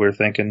Miami, kind of like we were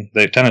thinking.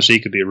 Tennessee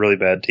could be a really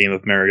bad team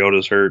if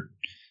Mariota's hurt,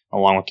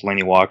 along with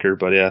Delaney Walker.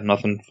 But yeah,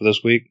 nothing for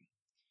this week.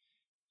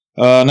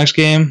 Next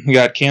game, we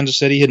got Kansas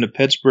City heading to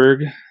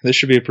Pittsburgh. This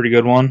should be a pretty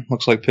good one.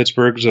 Looks like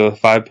Pittsburgh's a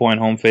 5-point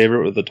home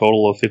favorite with a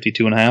total of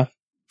 52.5.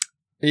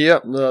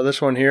 Yep,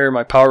 this one here,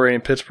 my power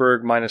rating,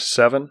 Pittsburgh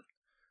 -7.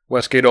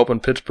 Westgate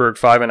opened Pittsburgh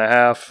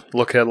 5.5.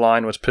 Look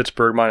headline was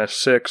Pittsburgh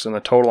 -6, and the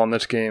total on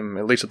this game,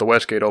 at least at the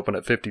Westgate, opened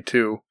at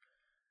 52.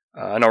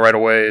 I know right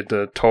away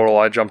the total,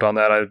 I jumped on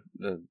that. I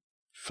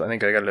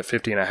think I got it at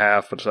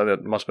 50.5, but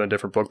that must have been a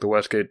different book. The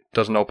Westgate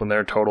doesn't open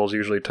their totals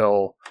usually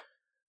till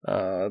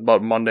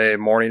about Monday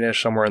morning-ish,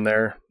 somewhere in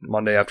there,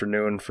 Monday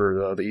afternoon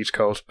for the East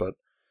Coast. But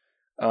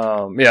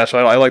yeah,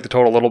 so I like the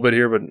total a little bit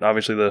here, but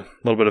obviously the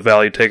little bit of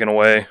value taken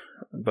away.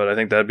 But I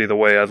think that'd be the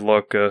way I'd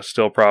look.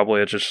 Still,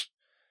 probably it's just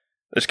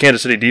this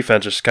Kansas City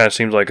defense just kind of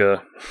seems like an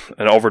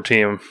over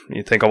team.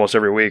 You think almost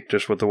every week,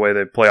 just with the way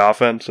they play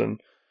offense and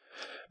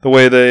the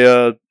way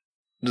they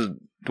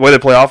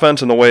play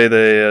offense and the way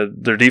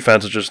their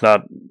defense is just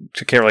not,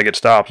 you can't really get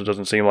stops. It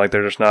doesn't seem like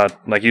they're just not,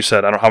 like you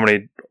said, I don't know how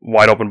many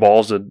wide open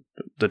balls did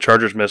the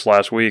Chargers miss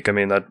last week. I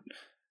mean, that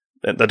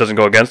doesn't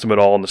go against them at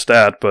all in the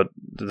stat, but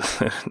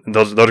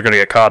those are going to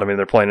get caught. I mean,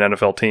 they're playing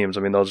NFL teams.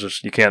 I mean,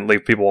 you can't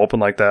leave people open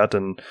like that,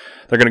 and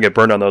they're going to get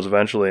burned on those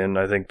eventually. And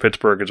I think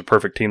Pittsburgh is a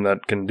perfect team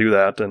that can do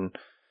that. And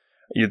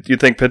you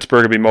think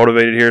Pittsburgh would be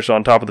motivated here? So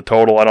on top of the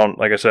total,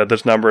 like I said,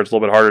 this number it's a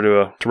little bit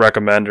harder to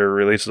recommend or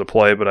release as a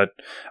play, but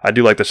I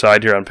do like the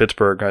side here on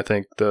Pittsburgh. I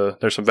think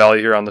there's some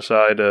value here on the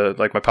side,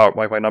 like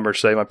my numbers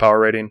say, my power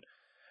rating.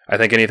 I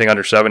think anything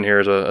under 7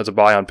 here is a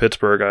buy on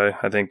Pittsburgh.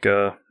 I think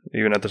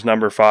even at this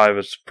number 5,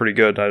 it's pretty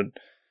good. I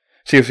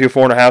see a few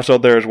 4.5s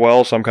out there as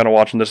well, so I'm kind of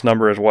watching this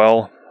number as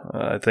well.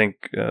 I think,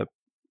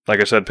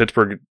 like I said,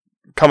 Pittsburgh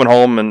coming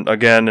home and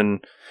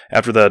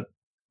after that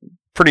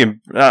pretty,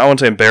 I wouldn't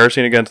say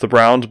embarrassing against the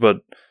Browns, but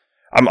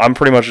I'm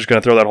pretty much just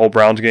going to throw that whole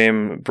Browns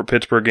game,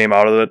 Pittsburgh game,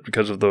 out of it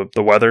because of the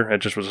weather. It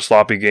just was a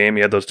sloppy game.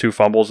 You had those 2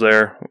 fumbles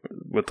there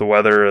with the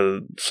weather.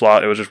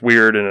 It was just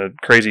weird and a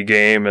crazy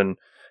game, and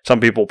some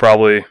people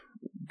probably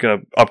going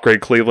to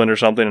upgrade Cleveland or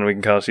something, and we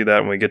can kind of see that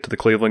when we get to the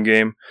Cleveland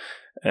game.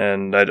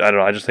 And I don't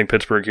know. I just think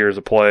Pittsburgh here is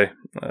a play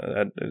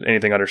at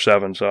anything under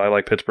 7, so I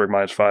like Pittsburgh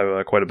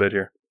 -5 quite a bit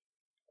here.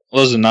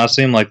 Well, does it not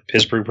seem like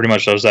Pittsburgh pretty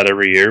much does that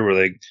every year, where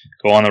they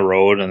go on the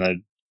road and they,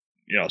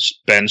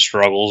 Ben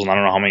struggles, and I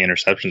don't know how many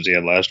interceptions he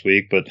had last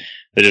week, but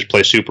they just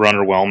play super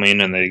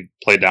underwhelming and they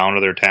play down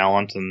to their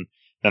talent, and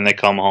then they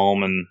come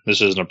home, and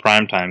this isn't a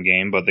primetime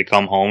game, but they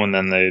come home and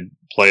then they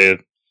play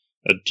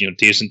a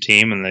decent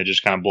team and they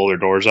just kind of blow their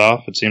doors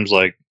off. It seems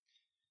like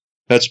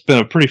that's been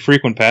a pretty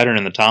frequent pattern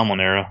in the Tomlin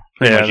era.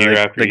 Yeah, year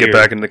after they get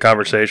back into the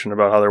conversation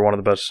about how they're one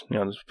of the best,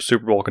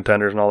 Super Bowl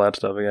contenders and all that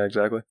stuff. Yeah,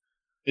 exactly.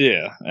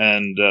 Yeah,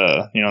 and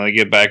they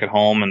get back at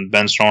home and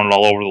Ben's throwing it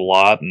all over the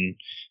lot, and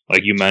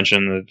like you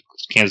mentioned, the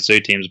Kansas City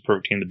team is a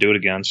perfect team to do it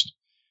against.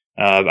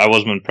 I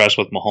wasn't impressed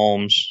with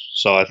Mahomes,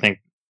 so I think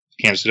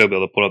Kansas City will be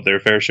able to put up their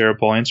fair share of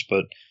points,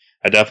 but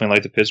I definitely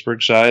like the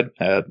Pittsburgh side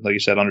at, like you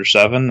said, under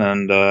 7,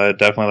 and I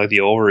definitely like the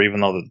over, even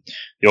though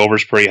the over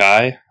is pretty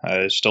high.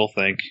 I still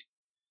think,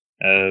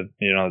 in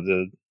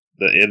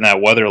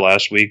that weather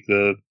last week,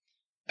 the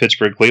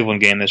Pittsburgh-Cleveland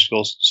game, they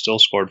still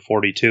scored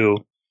 42,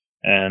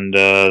 and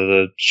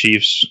the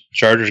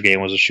Chiefs-Chargers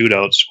game was a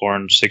shootout,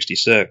 scoring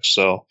 66.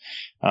 So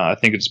I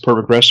think it's a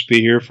perfect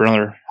recipe here for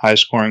another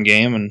high-scoring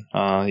game, and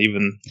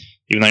even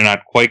though you're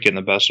not quite getting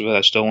the best of it,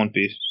 I still wouldn't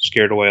be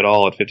scared away at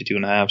all at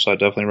 52.5, so I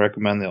definitely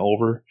recommend the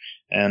over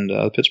and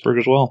Pittsburgh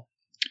as well.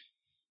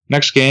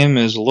 Next game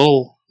is a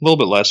little little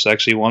bit less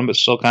sexy one, but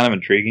still kind of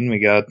intriguing. We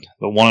got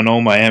the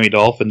 1-0 Miami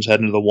Dolphins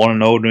heading to the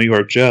 1-0 New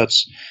York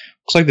Jets.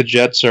 Looks like the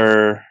Jets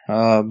are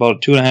about a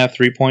 2.5,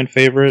 3-point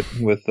favorite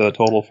with a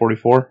total of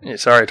 44. Yeah,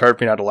 sorry, it's hard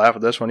for me not to laugh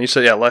at this one. You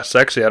said, less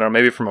sexy. I don't know,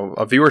 maybe from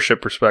a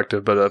viewership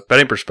perspective, but a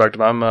betting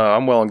perspective, I'm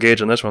well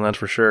engaged in this one, that's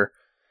for sure.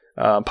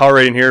 Power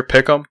rating here,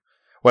 Pick'em.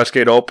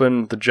 Westgate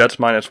Open, the Jets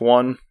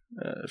 -1.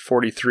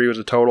 43 was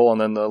the total,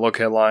 and then the look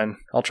headline.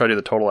 I'll try to do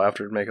the total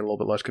after to make it a little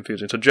bit less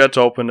confusing. So Jets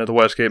Open at the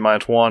Westgate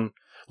 -1.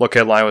 Look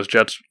headline was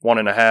Jets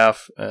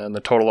 1.5, and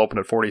the total opened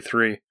at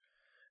 43.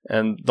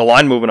 And the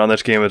line movement on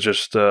this game was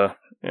just,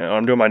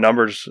 I'm doing my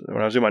numbers.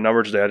 When I was doing my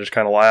numbers today, I just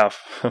kind of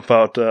laugh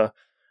about the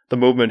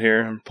movement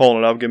here. I'm pulling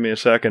it up. Give me a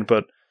second,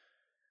 but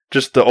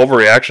just the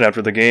overreaction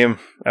after the game,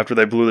 after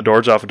they blew the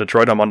doors off of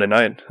Detroit on Monday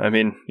night. I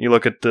mean, you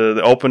look at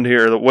the opened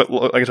here.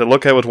 Like I said,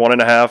 look head was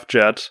 1.5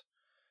 Jets.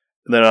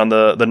 And then on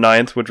the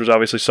 9th, which was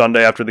obviously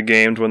Sunday after the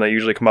games when they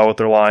usually come out with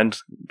their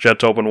lines,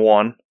 Jets opened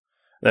 1.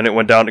 Then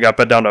it got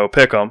bet down to a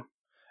pick'em,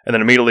 and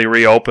then immediately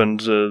reopened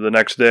the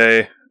next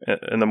day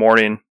in the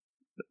morning.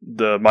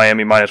 The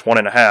Miami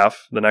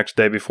 -1.5 the next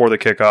day before the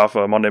kickoff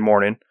Monday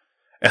morning,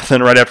 and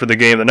then right after the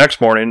game the next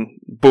morning,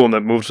 boom,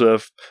 that moves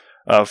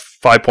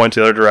 5 points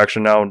the other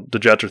direction. Now the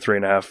Jets are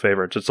 3.5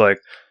 favorites. It's like,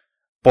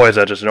 boy, is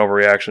that just an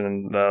overreaction.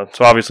 And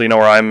so obviously, you know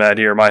where I'm at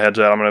here. My head's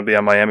at. I'm going to be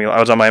on Miami. I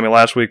was on Miami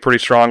last week pretty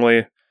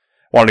strongly.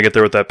 Wanted to get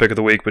there with that pick of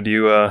the week, but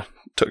you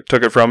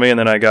took it from me, and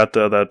then I got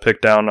that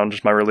pick down on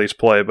just my release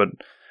play. But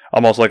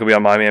I'm most likely to be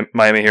on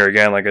Miami here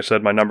again. Like I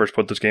said, my numbers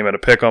put this game at a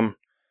pick'em.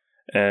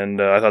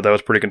 And I thought that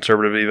was pretty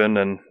conservative even.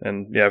 And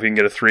yeah, if you can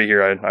get a 3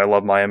 here, I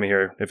love Miami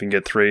here if you can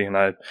get 3. And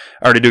I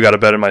already do got a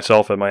bet in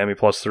myself at Miami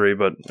 +3,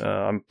 but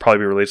I'm probably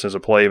be releasing as a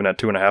play even at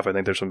 2.5. I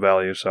think there's some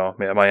value. So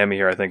yeah, Miami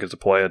here I think is a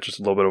play. It's just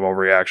a little bit of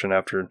overreaction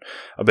after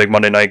a big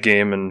Monday night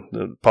game and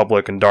the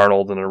public and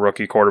Darnold and a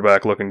rookie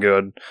quarterback looking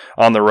good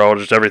on the road.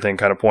 Just everything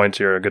kind of points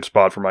here. A good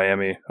spot for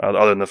Miami,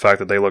 other than the fact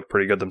that they look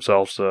pretty good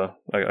themselves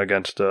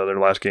against their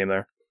last game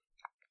there.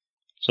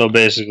 So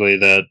basically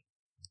that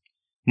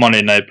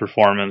Monday night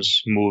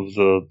performance moved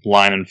the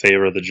line in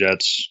favor of the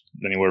Jets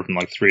anywhere from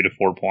like 3 to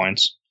 4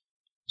 points,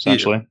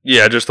 essentially.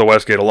 Yeah, just the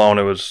Westgate alone.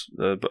 It was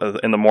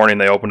in the morning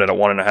they opened it at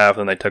 1.5,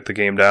 and they took the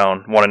game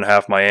down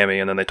 1.5 Miami,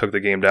 and then they took the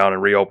game down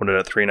and reopened it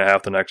at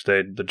 3.5 the next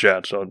day. The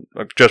Jets. So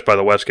just by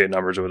the Westgate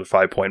numbers, it was a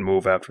 5-point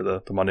move after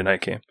the Monday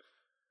night game.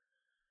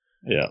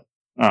 Yeah.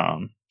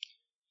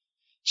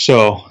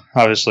 So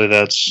obviously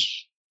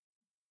that's,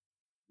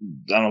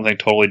 I don't think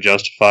totally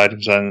justified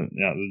because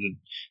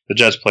the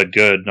Jets played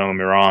good, don't get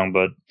me wrong,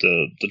 but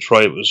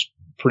Detroit was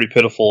pretty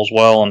pitiful as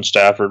well, and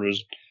Stafford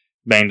was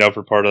banged up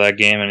for part of that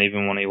game, and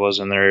even when he was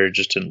in there, it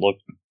just didn't look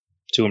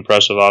too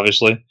impressive,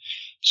 obviously.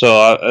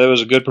 So it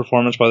was a good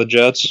performance by the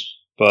Jets,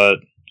 but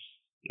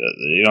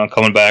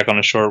coming back on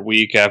a short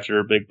week after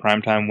a big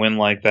primetime win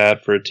like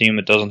that for a team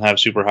that doesn't have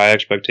super high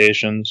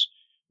expectations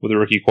with a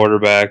rookie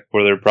quarterback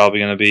where they're probably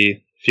going to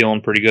be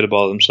feeling pretty good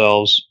about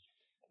themselves,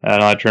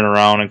 and I turn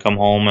around and come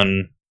home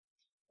and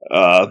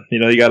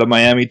you got a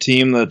Miami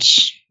team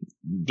that's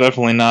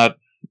definitely not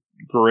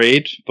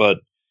great, but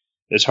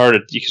it's hard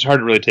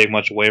to really take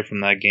much away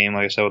from that game.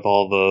 Like I said, with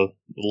all the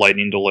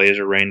lightning delays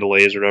or rain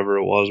delays or whatever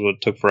it was,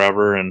 it took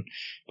forever.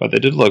 But they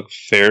did look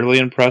fairly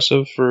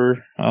impressive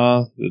for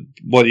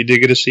what you did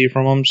get to see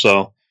from them.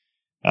 So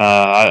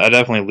I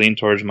definitely lean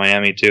towards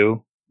Miami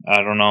too.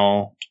 I don't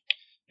know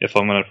if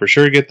I'm going to for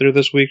sure get through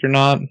this week or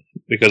not,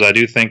 because I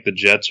do think the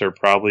Jets are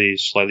probably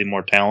slightly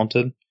more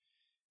talented.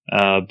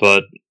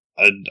 But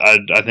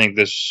I think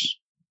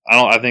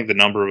I think the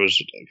number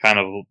was kind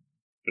of a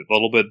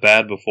little bit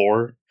bad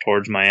before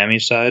towards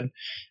Miami's side,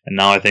 and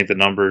now I think the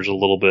number is a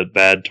little bit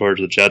bad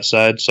towards the Jets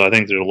side. So I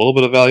think there's a little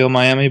bit of value on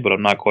Miami, but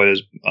I'm not quite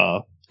as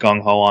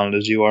gung-ho on it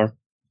as you are.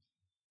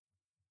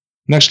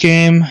 Next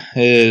game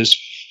is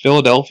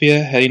Philadelphia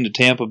heading to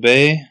Tampa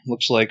Bay.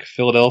 Looks like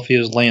Philadelphia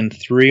is laying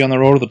 3 on the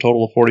road with a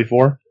total of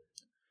 44.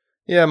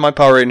 Yeah, my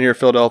power rating here,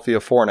 Philadelphia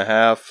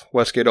 4.5.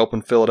 Westgate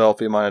Open,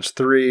 Philadelphia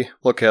 -3.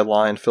 Look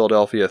headline,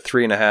 Philadelphia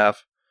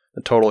 3.5.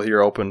 The total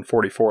here open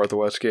 44 at the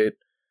Westgate.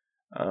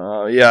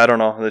 I don't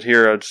know. That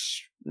here, it's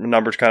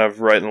numbers kind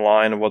of right in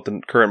line of what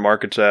the current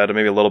market's at.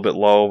 Maybe a little bit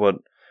low, but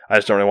I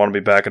just don't really want to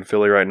be back in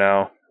Philly right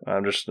now.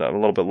 I'm a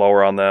little bit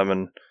lower on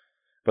them,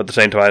 but at the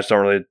same time, I just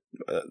don't really.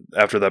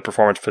 After that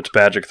performance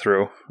Fitzpatrick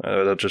threw,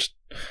 that's just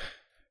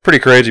pretty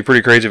crazy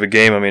of a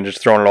game. I mean, just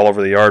throwing it all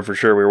over the yard for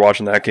sure. We were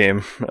watching that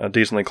game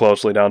decently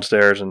closely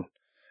downstairs, and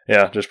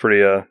yeah, just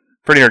pretty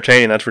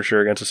entertaining, that's for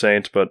sure, against the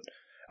Saints. But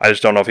I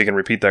just don't know if he can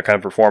repeat that kind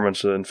of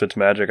performance in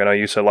Fitzmagic. I know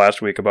you said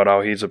last week about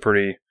how he's a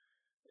pretty.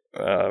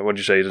 What'd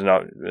you say? He's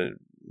not.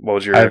 What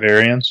was your high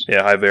variance?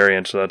 Yeah, high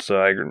variance. So that's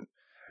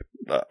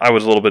I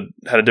was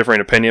had a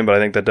different opinion, but I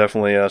think that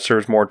definitely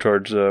serves more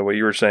towards what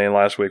you were saying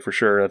last week for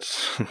sure.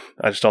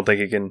 I just don't think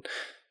he can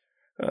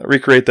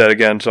recreate that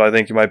again. So I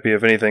think he might be,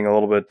 if anything, a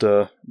little bit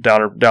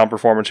down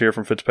performance here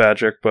from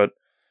Fitzpatrick. But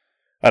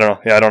I don't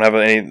know. Yeah, I don't have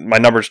any. My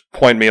numbers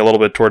point me a little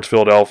bit towards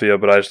Philadelphia,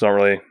 but I just don't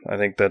really. I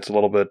think that's a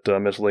little bit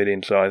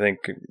misleading. So I think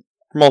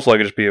most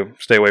likely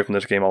just stay away from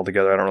this game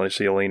altogether. I don't really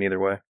see a lean either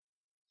way.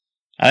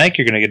 I think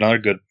you're going to get another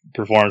good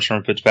performance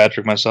from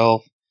Fitzpatrick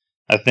myself.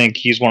 I think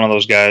he's one of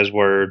those guys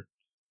where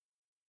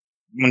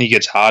when he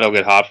gets hot, he'll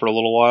get hot for a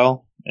little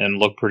while and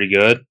look pretty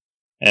good,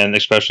 and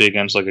especially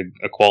against like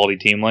a quality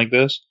team like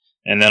this.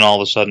 And then all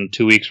of a sudden,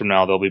 2 weeks from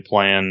now, they'll be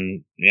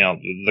playing,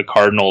 the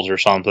Cardinals or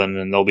something,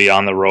 and they'll be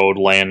on the road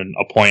laying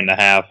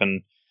 1.5,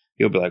 and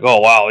you'll be like, oh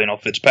wow,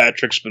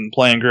 Fitzpatrick's been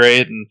playing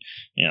great, and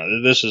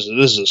this is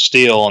a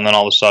steal. And then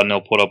all of a sudden,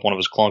 he'll put up one of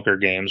his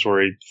clunker games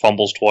where he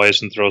fumbles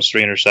twice and throws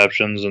 3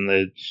 interceptions, and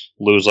they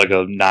lose like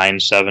a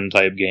 9-7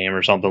 type game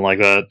or something like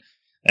that.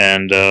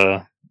 And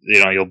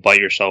you'll bite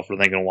yourself for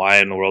thinking, why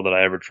in the world did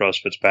I ever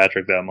trust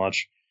Fitzpatrick that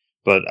much?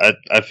 But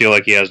I feel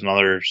like he has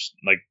another,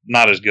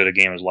 not as good a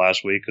game as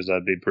last week, because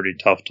that'd be pretty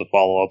tough to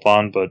follow up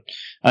on. But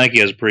I think he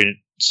has a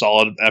pretty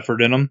solid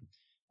effort in him.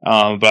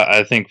 But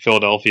I think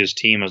Philadelphia's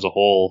team as a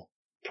whole,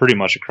 pretty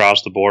much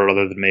across the board,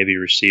 other than maybe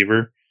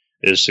receiver,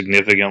 is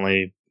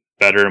significantly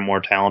better and more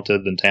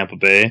talented than Tampa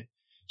Bay.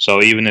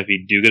 So even if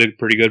you do get a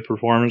pretty good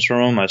performance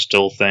from him, I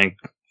still think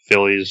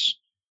Philly's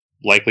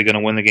likely going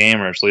to win the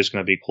game, or at least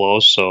going to be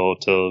close. So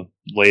to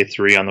lay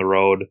 3 on the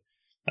road,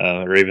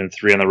 or even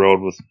 3 on the road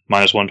with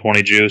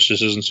 -120 juice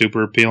just isn't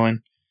super appealing.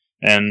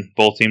 And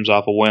both teams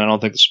off a win. I don't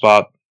think the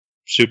spot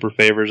super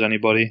favors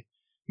anybody.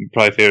 It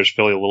probably favors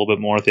Philly a little bit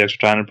more with the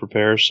extra time to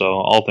prepare. So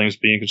all things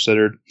being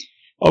considered,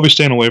 I'll be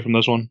staying away from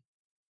this one.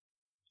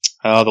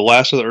 The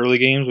last of the early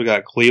games, we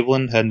got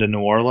Cleveland heading to New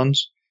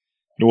Orleans.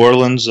 New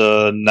Orleans,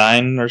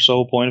 9 or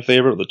so point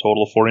favorite with a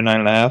total of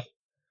 49.5.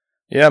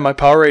 Yeah, my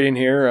power rating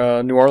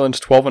here, New Orleans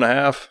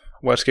 12.5.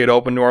 Westgate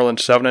Open, New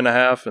Orleans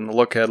 7.5, and the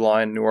look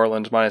headline, New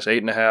Orleans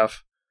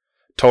 -8.5.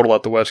 Total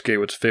at the Westgate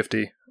was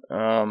 50.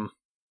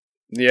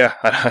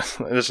 This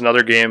is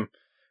another game,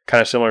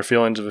 kind of similar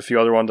feelings of a few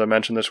other ones I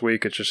mentioned this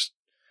week. It just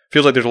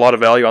feels like there's a lot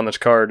of value on this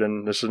card,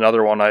 and this is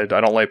another one I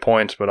don't lay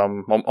points, but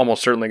I'm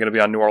almost certainly going to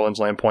be on New Orleans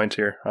laying points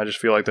here. I just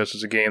feel like this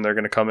is a game they're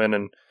going to come in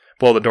and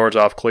blow the doors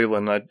off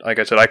Cleveland. Like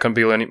I said, I couldn't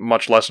be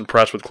much less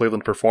impressed with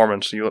Cleveland's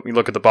performance. You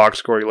look at the box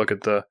score, you look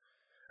at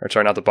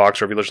not the box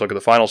score, if you just look at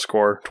the final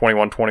score,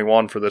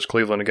 21-21 for this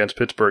Cleveland against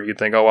Pittsburgh, you'd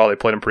think, oh, wow, they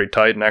played them pretty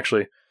tight. And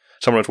actually,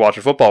 someone who's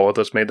watching football with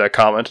us made that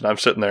comment, and I'm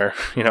sitting there,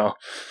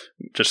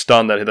 just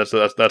stunned that that's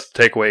the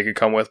takeaway you could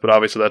come with. But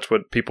obviously, that's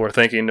what people are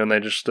thinking, and they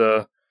just,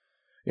 the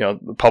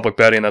public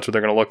betting, that's what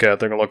they're going to look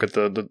at. They're going to look at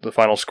the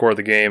final score of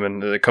the game,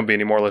 and it couldn't be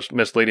any more or less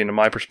misleading in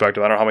my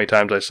perspective. I don't know how many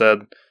times I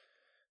said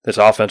this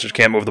offense just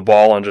can't move the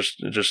ball, and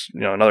just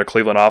another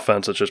Cleveland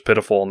offense that's just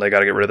pitiful, and they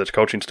got to get rid of this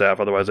coaching staff,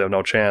 otherwise they have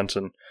no chance.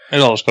 And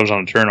it always comes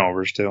on to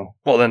turnovers too.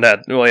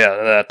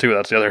 That too.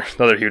 That's the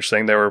other huge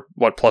thing. They were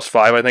 +5,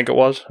 I think it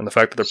was, and the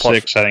fact that they're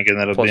 +6, I think it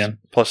ended up being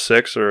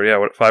 +6,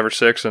 or 5 or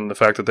 6, and the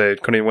fact that they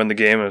couldn't even win the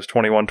game, it was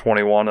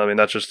 21-21. I mean,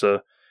 that's just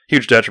a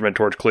huge detriment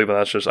towards Cleveland.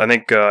 That's just, I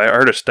think I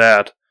heard a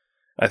stat.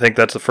 I think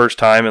that's the first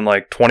time in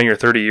like 20 or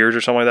 30 years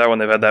or something like that when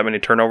they've had that many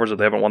turnovers that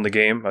they haven't won the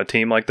game. A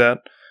team like that.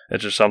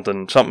 It's just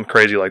something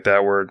crazy like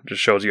that where it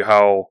just shows you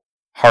how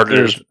hard it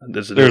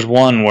is. There's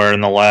one where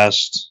in the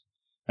last,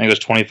 I think it was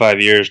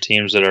 25 years,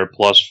 teams that are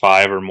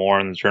 +5 or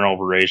more in the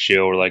turnover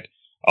ratio were like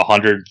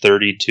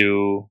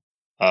 132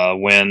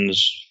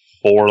 wins,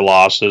 4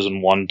 losses,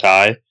 and 1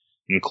 tie.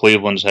 And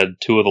Cleveland's had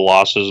 2 of the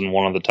losses and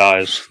 1 of the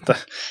ties.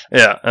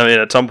 Yeah, I mean,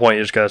 at some point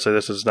you just got to say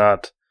this is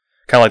not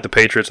kind of like the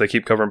Patriots. They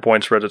keep covering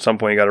point spreads. At some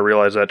point you got to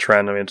realize that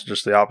trend. I mean, it's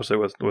just the opposite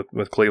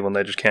with Cleveland.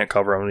 They just can't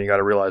cover them, and you got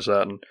to realize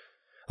that. And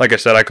like I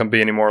said, I couldn't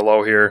be any more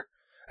low here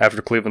after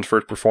Cleveland's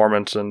first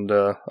performance, and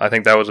I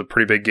think that was a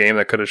pretty big game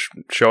that could have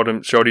showed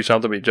you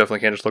something, but you definitely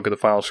can't just look at the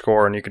final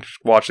score, and you can just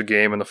watch the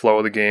game and the flow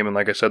of the game, and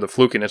like I said, the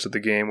flukiness of the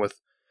game with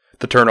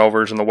the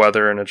turnovers and the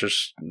weather, and it's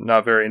just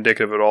not very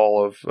indicative at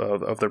all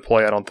of their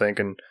play, I don't think.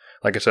 And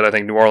like I said, I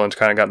think New Orleans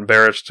kind of got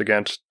embarrassed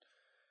against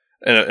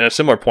in a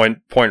similar point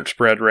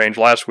spread range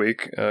last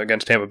week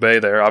against Tampa Bay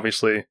there.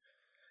 Obviously,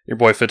 your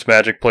boy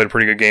Fitzmagic played a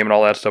pretty good game and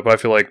all that stuff, but I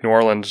feel like New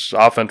Orleans'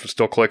 offense was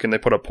still clicking. They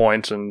put up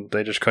points, and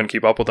they just couldn't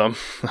keep up with them.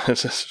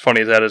 It's as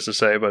funny as that is to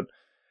say, but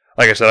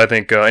like I said, I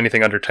think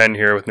anything under 10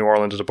 here with New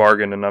Orleans is a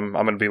bargain, and I'm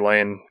going to be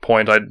laying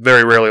points. I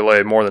very rarely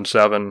lay more than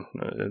 7,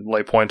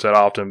 lay points that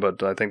often,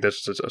 but I think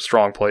this is a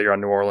strong play here on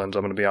New Orleans.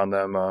 I'm going to be on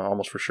them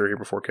almost for sure here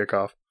before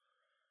kickoff.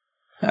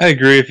 I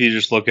agree. If you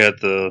just look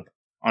at the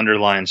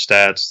underlying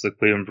stats, the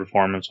Cleveland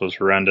performance was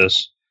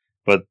horrendous,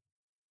 but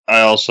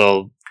I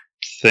also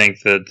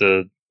think that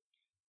the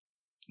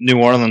New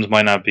Orleans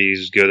might not be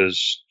as good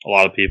as a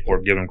lot of people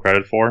are giving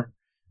credit for,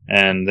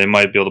 and they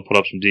might be able to put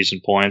up some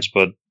decent points,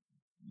 but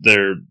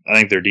I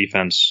think their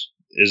defense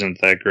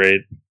isn't that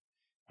great.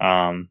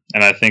 And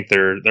I think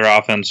their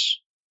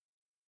offense,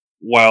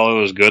 while it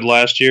was good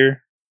last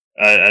year,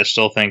 I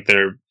still think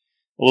they're a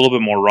little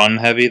bit more run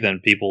heavy than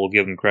people will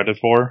give them credit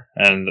for.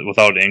 And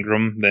without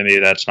Ingram, maybe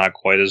that's not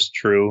quite as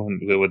true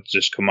with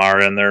just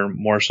Kamara in there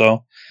more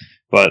so.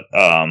 But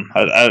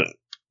I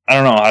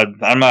don't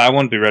know. I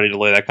wouldn't be ready to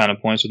lay that kind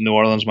of points with New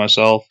Orleans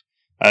myself.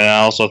 And I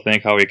also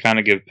think how we kind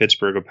of give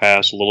Pittsburgh a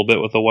pass a little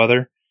bit with the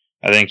weather.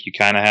 I think you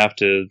kind of have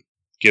to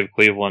give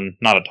Cleveland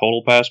not a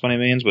total pass by any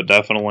means, but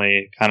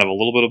definitely kind of a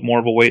little bit more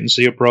of a wait and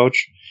see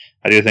approach.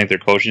 I do think their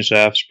coaching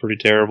staff is pretty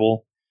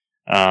terrible.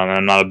 And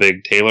I'm not a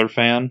big Taylor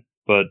fan,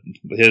 but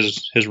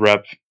his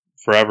rep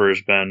forever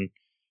has been,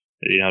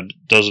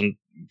 doesn't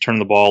turn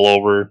the ball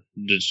over.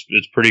 It's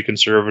pretty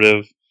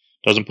conservative.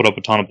 Doesn't put up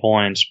a ton of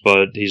points,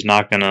 but he's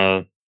not going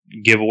to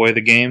give away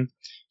the game.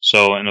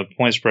 So in a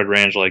point spread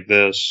range like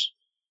this,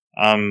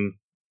 I'm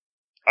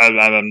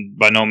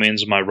by no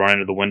means am I running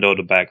to the window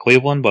to back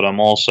Cleveland, but I'm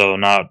also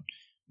not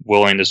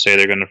willing to say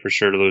they're going to for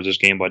sure to lose this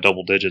game by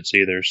double digits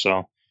either.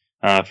 So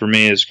for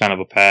me, it's kind of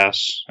a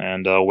pass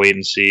and wait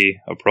and see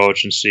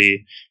approach and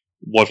see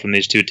what from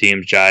these two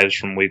teams jives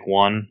from week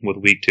 1 with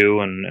week 2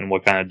 and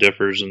what kind of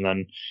differs, and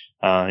then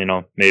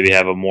maybe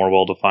have a more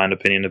well-defined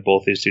opinion of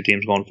both these two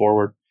teams going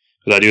forward.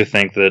 Because I do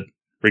think that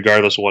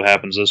regardless of what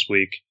happens this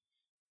week,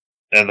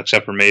 and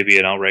except for maybe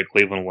an outright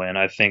Cleveland win,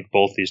 I think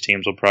both these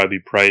teams will probably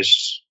be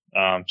priced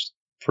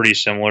pretty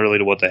similarly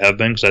to what they have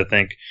been, because I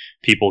think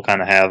people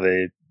kind of have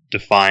a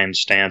defined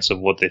stance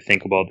of what they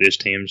think about these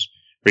teams,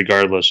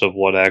 regardless of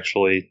what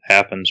actually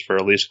happens for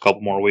at least a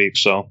couple more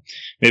weeks. So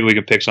maybe we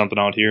could pick something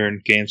out here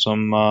and gain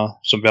some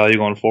value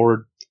going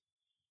forward.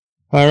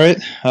 All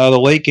right, the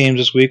late games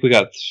this week, we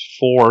got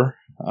 4.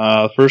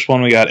 First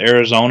one, we got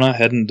Arizona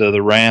heading to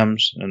the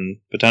Rams, and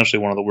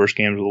potentially one of the worst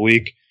games of the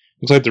week.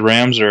 Looks like the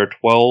Rams are a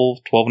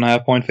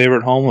 12.5 point favorite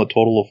at home with a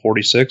total of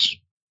 46.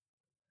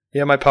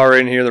 Yeah, my power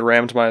rating here, the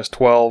Rams minus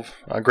 12.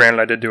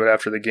 Granted, I did do it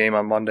after the game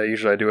on Monday.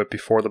 Usually I do it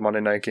before the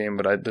Monday night game,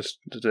 but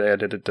today I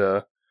did it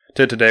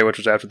today, which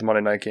was after the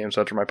Monday night game,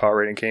 so that's where my power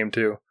rating came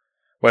to.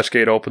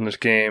 Westgate opened this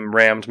game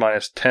Rams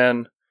minus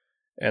 10,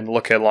 and the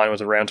look headline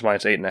was the Rams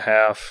minus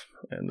 8.5,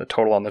 and the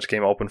total on this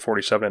game opened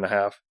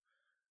 47.5.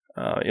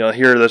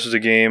 Here, this is a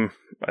game,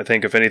 I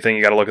think if anything,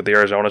 you got to look at the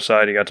Arizona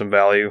side. You got some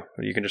value.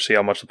 You can just see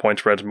how much the point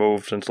spread's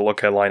moved since the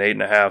look headline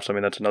 8.5. So, I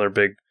mean, that's another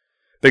big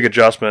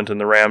adjustment. And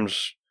the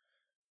Rams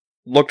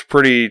looked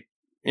pretty,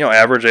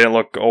 average. They didn't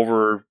look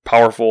over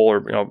powerful,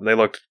 or, they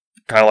looked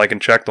kind of like in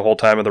check the whole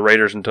time of the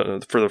Raiders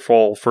for the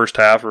full first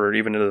half or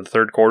even into the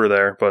third quarter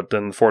there. But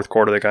then the fourth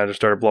quarter, they kind of just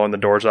started blowing the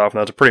doors off. And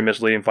that's a pretty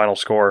misleading final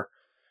score.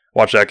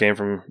 Watched that game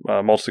from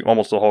almost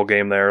the whole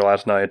game there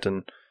last night.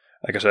 And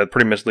like I said,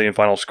 pretty misleading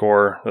final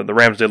score. The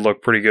Rams did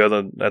look pretty good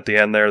at the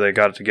end there. They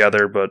got it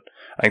together, but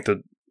I think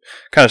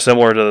kind of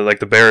similar to like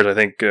the Bears, I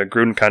think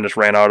Gruden kind of just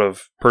ran out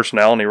of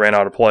personnel and he ran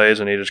out of plays,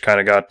 and he just kind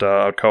of got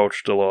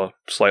outcoached a little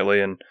slightly.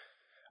 And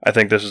I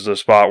think this is a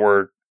spot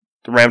where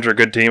the Rams are a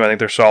good team. I think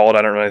they're solid.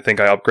 I don't really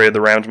think I upgraded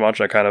the Rams much.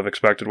 I kind of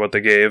expected what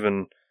they gave,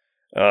 and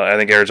I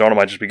think Arizona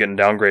might just be getting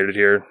downgraded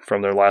here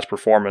from their last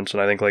performance.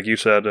 And I think, like you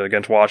said,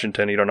 against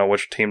Washington, you don't know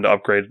which team to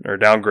upgrade or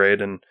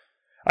downgrade, and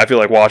I feel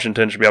like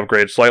Washington should be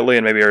upgraded slightly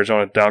and maybe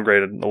Arizona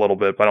downgraded a little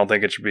bit, but I don't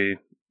think it should be,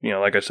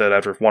 like I said,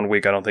 after 1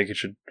 week, I don't think you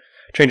should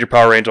change your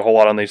power range a whole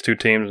lot on these two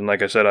teams. And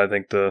like I said, I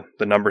think the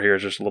number here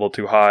is just a little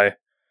too high,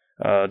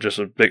 just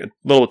a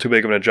little too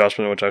big of an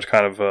adjustment, which I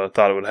kind of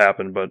thought it would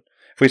happen. But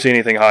if we see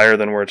anything higher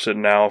than where it's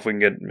sitting now, if we can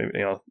get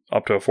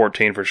up to a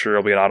 14 for sure,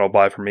 it'll be an auto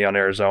buy for me on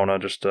Arizona,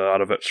 just out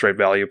of a straight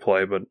value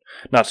play. But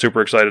not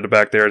super excited to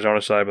back the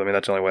Arizona side, but I mean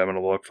that's the only way I'm going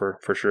to look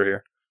for sure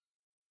here.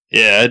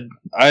 Yeah,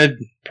 I'd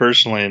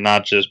personally,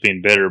 not just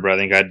being bitter, but I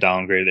think I'd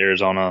downgrade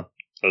Arizona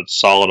a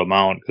solid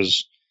amount,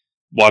 because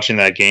watching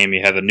that game,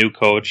 you have a new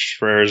coach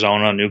for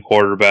Arizona, a new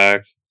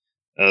quarterback.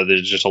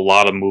 There's just a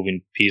lot of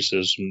moving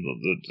pieces,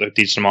 a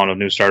decent amount of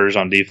new starters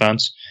on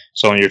defense.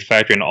 So when you're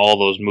factoring all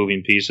those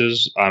moving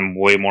pieces, I'm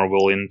way more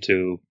willing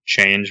to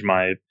change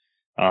my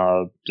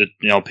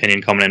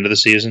opinion coming into the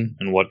season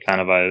and what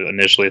kind of I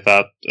initially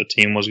thought a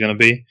team was going to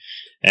be.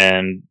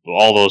 And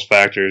all those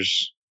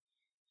factors,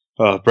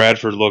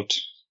 Bradford looked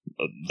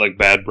like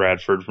bad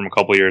Bradford from a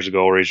couple years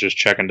ago, where he's just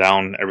checking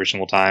down every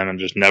single time and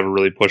just never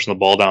really pushing the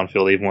ball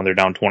downfield, even when they're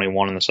down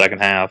 21 in the second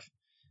half.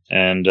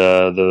 And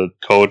the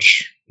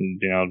coach,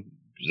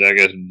 I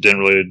guess didn't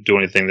really do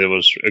anything that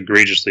was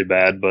egregiously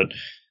bad, but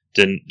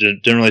didn't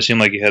really seem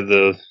like he had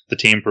the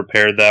team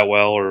prepared that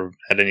well, or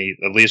had any.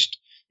 At least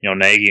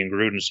Nagy and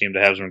Gruden seemed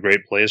to have some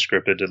great plays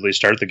scripted to at least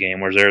start the game,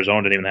 whereas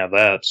Arizona didn't even have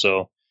that.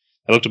 So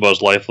it looked about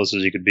as lifeless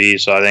as you could be.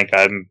 So I think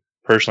I'm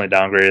personally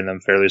downgrading them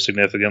fairly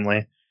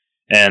significantly.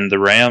 And the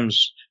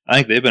Rams, I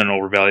think they've been an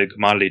overvalued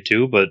commodity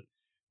too, but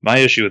my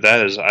issue with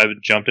that is I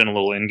jumped in a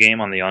little in-game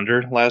on the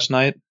under last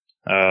night,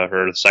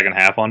 or the second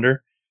half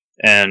under,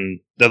 and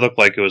that looked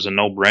like it was a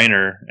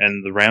no-brainer,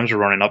 and the Rams were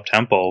running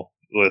up-tempo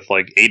with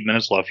like 8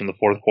 minutes left in the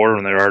fourth quarter,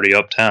 and they were already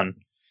up 10.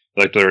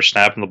 Like they were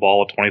snapping the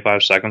ball with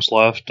 25 seconds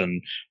left,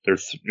 and they're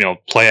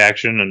play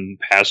action and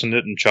passing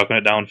it and chucking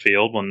it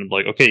downfield. When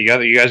like, okay,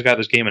 you guys got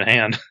this game in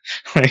hand.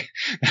 Like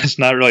that's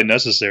not really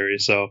necessary.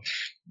 So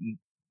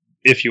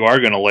if you are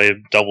going to lay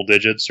double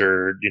digits,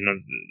 or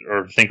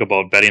or think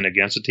about betting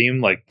against a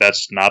team, like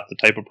that's not the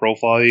type of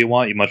profile you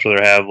want. You much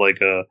rather have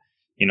like a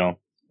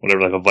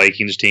like a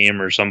Vikings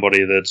team or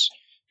somebody that's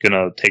going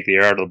to take the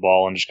air out of the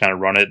ball and just kind of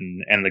run it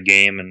and end the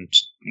game and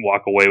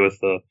walk away with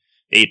the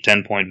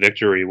 8-10 point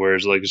victory.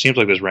 Whereas like it seems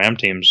like this Ram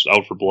team's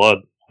out for blood.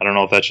 I don't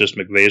know if that's just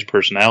McVay's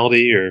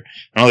personality, or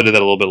I know they did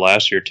that a little bit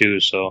last year too.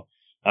 So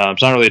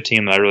it's not really a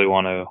team that I really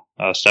want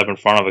step in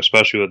front of,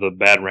 especially with a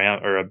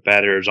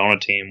bad Arizona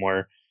team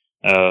where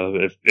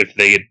if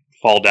they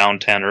fall down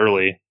 10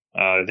 early,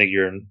 I think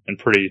you're in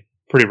pretty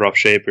rough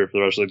shape here for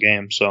the rest of the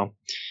game. So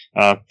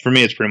for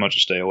me, it's pretty much a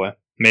stay away.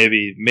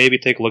 Maybe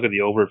take a look at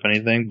the over if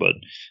anything, but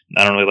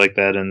I don't really like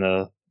that in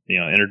the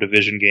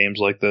interdivision games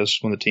like this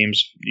when the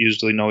teams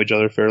usually know each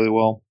other fairly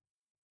well.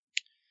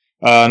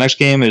 Next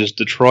game is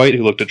Detroit,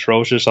 who looked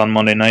atrocious on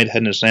Monday night,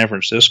 heading to San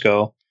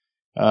Francisco.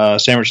 San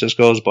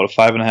Francisco is about a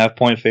 5.5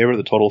 point favorite,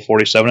 the total of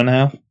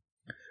 47.5.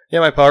 Yeah,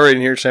 my power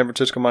rating here, San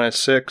Francisco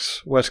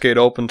 -6. Westgate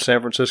Open,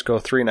 San Francisco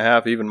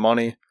 3.5, even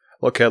money.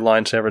 Look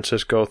headline, San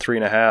Francisco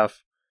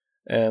 3.5.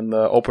 And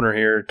the opener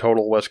here,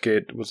 total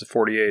Westgate, was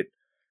 48.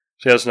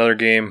 So yeah, that's another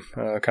game,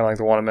 kind of like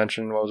the one I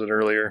mentioned, what was it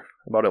earlier,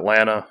 about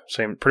Atlanta.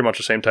 Pretty much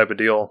the same type of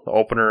deal. The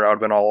opener, I would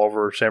have been all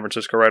over San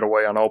Francisco right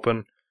away on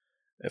open.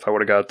 If I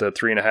would have got the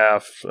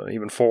 3.5,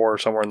 even 4,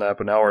 somewhere in that.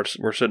 But now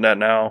we're sitting at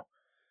now.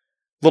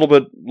 A little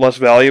bit less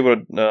value,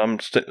 but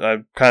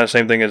kind of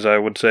same thing as I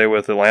would say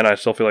with Atlanta. I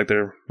still feel like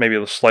there maybe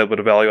a slight bit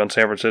of value on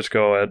San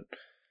Francisco at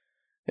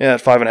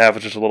 5.5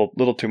 is just a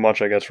little too much,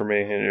 I guess, for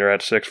me. And you're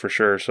at 6 for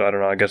sure. So I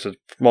don't know. I guess it's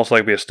most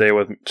likely a stay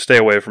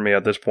away for me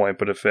at this point.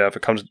 But if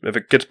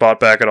it gets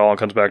bought back at all and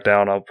comes back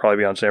down, I'll probably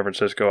be on San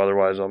Francisco.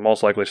 Otherwise, I'll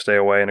most likely stay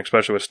away. And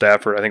especially with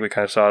Stafford, I think we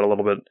kind of saw it a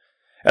little bit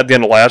at the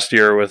end of last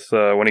year with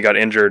when he got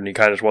injured and he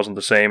kind of just wasn't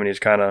the same. And he's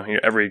kind of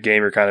every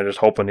game you're kind of just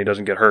hoping he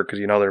doesn't get hurt because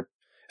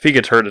if he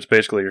gets hurt, it's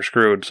basically you're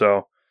screwed.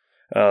 So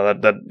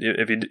that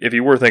if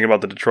you were thinking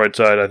about the Detroit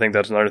side, I think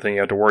that's another thing you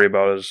have to worry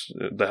about is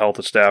the health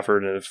of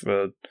Stafford and if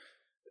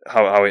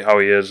how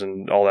he is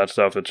and all that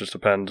stuff. It just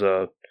depends.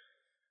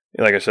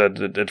 Like I said,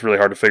 it's really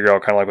hard to figure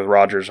out. Kind of like with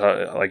Rodgers,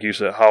 like you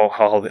said, how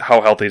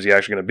healthy is he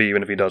actually going to be,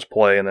 even if he does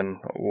play, and then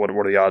what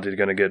are the odds he's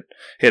going to get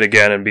hit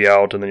again and be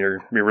out, and then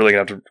you're really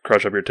going to have to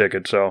crush up your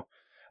ticket. So,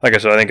 like I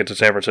said, I think it's a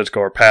San Francisco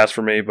or pass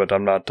for me, but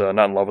I'm not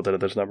in love with it at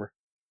this number.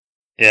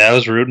 Yeah, I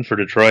was rooting for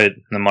Detroit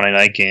in the Monday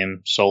night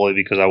game solely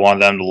because I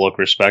wanted them to look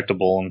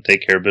respectable and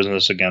take care of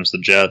business against the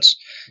Jets,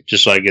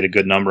 just so I get a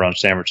good number on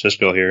San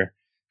Francisco here.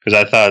 Because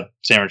I thought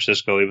San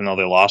Francisco, even though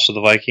they lost to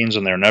the Vikings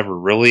and they're never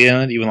really in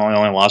it, even though they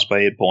only lost by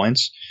 8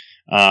 points,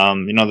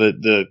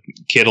 the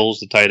Kittles,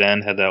 the tight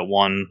end, had that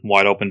one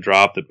wide open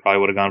drop that probably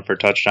would have gone for a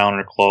touchdown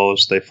or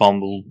close. They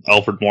fumbled.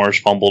 Alfred Morris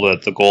fumbled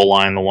at the goal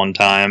line the one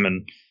time,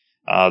 and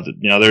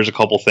there's a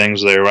couple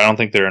things there. I don't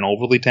think they're an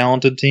overly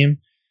talented team,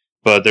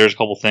 but there's a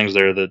couple things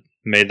there that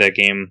made that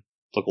game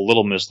look a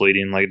little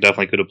misleading. Like it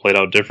definitely could have played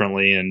out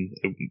differently, and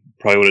it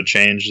probably would have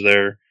changed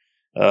their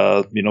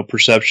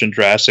perception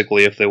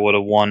drastically if they would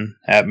have won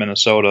at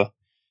Minnesota.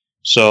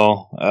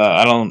 So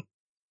I'm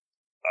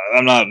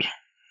not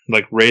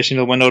like racing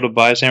to the window to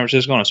buy San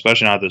Francisco, and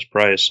especially not at this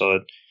price. So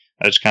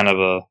that's kind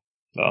of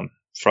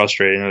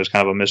frustrating. It was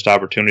kind of a missed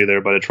opportunity there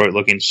by Detroit,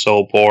 looking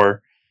so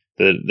poor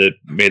that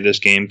made this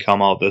game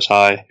come out this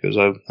high. Because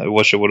I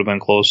wish it would have been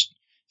close.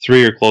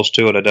 3 or close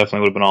to it, I definitely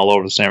would have been all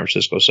over the San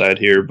Francisco side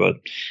here. But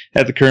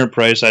at the current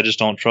price, I just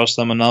don't trust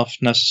them enough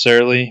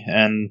necessarily.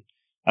 And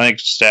I think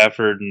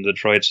Stafford and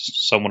Detroit's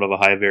somewhat of a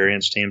high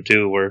variance team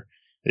too, where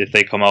if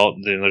they come out,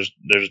 then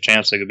there's a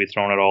chance they could be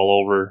throwing it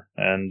all over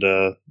and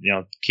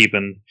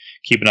keeping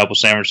up with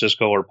San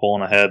Francisco or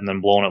pulling ahead and then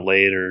blowing it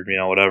late or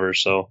whatever.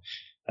 So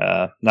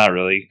not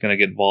really going to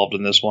get involved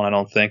in this one, I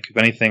don't think. If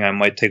anything, I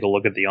might take a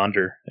look at the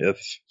under if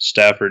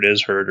Stafford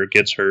is hurt or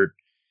gets hurt.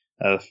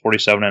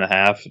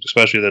 47.5,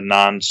 especially the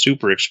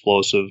non-super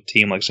explosive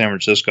team like San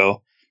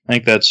Francisco. I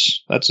think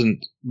that's a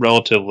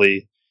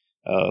relatively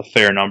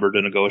fair number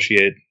to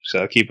negotiate,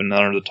 so keeping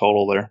under the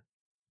total there.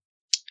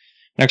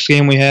 Next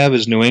game we have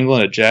is New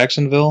England at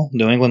Jacksonville.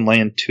 New England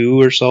laying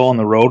 2 or so on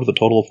the road with a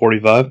total of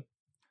 45.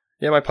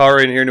 Yeah, my power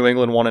rating here, New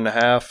England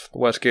 1.5. The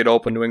Westgate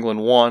Open, New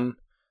England 1.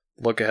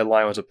 The look-ahead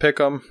line was a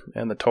pick'em,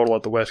 and the total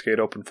at the Westgate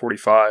Open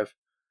 45.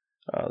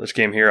 This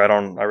game here, I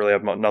really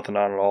have nothing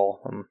on at all.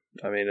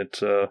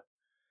 It's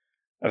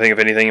I think if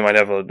anything, you might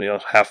have a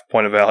half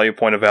point of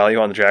value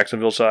on the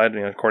Jacksonville side,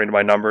 according to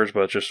my numbers.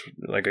 But just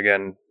like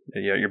again,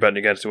 you're betting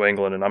against New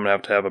England, and I'm gonna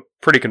have a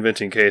pretty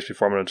convincing case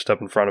before I'm gonna step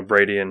in front of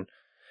Brady and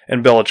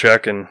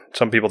Belichick. And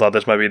some people thought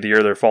this might be the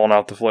year they're falling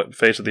off the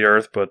face of the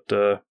earth, but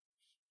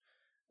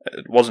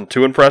it wasn't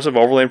too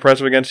overly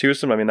impressive against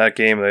Houston. I mean, that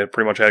game they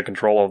pretty much had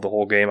control of the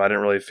whole game. I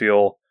didn't really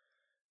feel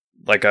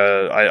like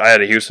I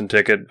had a Houston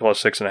ticket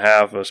plus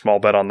 6.5, a small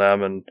bet on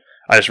them, and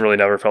I just really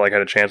never felt like I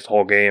had a chance the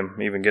whole game,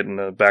 even getting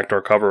a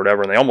backdoor cover or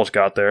whatever, and they almost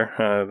got there.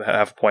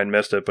 Half a point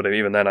missed it, but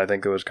even then I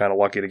think it was kind of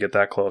lucky to get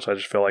that close. I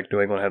just feel like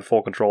New England had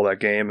full control of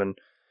that game and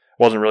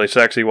wasn't really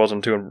sexy,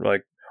 wasn't too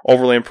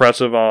overly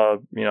impressive,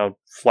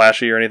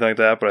 flashy or anything like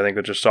that, but I think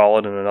it was just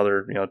solid and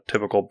another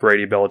typical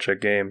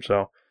Brady-Belichick game.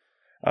 So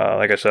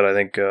like I said, I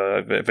think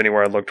if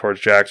anywhere I'd look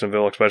towards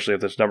Jacksonville, especially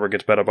if this number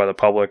gets bet up by the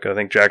public. I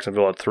think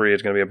Jacksonville at 3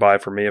 is going to be a buy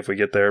for me if we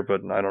get there,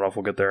 but I don't know if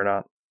we'll get there or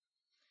not.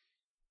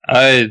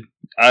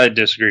 I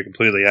disagree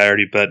completely. I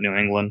already bet New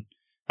England.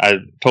 I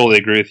totally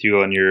agree with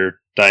you on your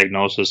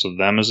diagnosis of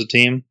them as a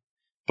team,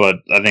 but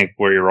I think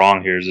where you're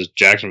wrong here is this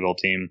Jacksonville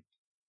team.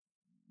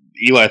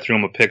 Eli threw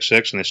them a pick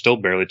 6, and they still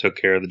barely took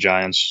care of the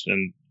Giants,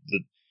 and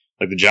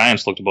the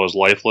Giants looked about as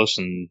lifeless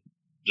and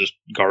just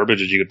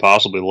garbage as you could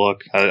possibly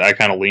look. I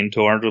kind of leaned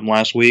towards them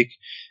last week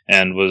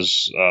and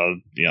was,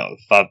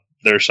 thought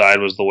their side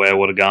was the way I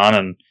would have gone,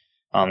 and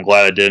I'm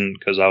glad I didn't,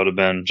 because I would have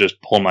been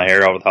just pulling my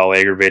hair out with how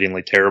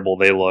aggravatingly terrible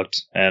they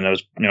looked. And it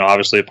was,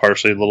 obviously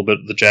partially a little bit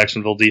of the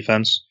Jacksonville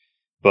defense,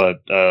 but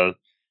I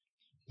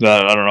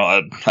don't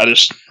know.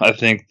 I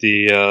think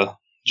the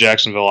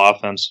Jacksonville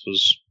offense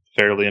was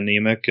fairly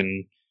anemic,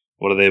 and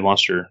what did they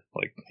muster?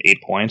 Like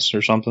 8 points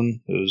or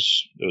something? It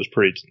was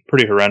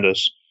pretty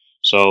horrendous.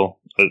 So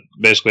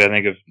basically, I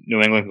think if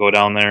New England can go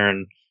down there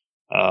and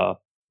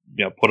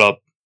put up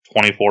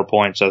 24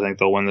 points, I think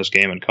they'll win this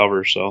game and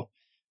cover. So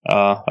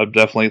I've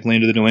definitely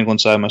leaned to the New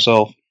England side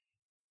myself.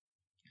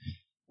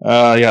 You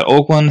got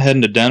Oakland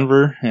heading to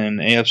Denver in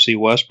AFC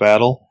West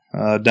battle.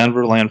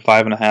 Denver laying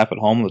 5.5 at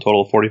home, the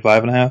total of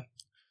 45.5.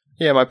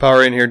 Yeah, my power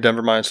rating here: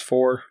 Denver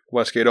 -4.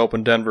 Westgate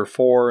opened Denver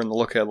 4, and the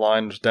look-ahead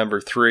line was Denver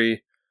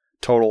 3.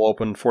 Total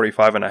opened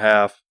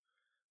 45.5.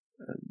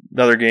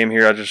 Another game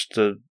here, I just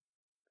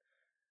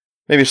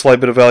maybe a slight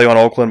bit of value on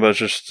Oakland, but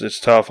it's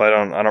tough. I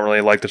don't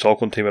really like this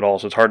Oakland team at all,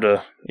 so it's hard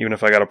to, even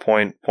if I got a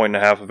point and a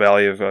half of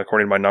value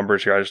according to my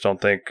numbers here, I just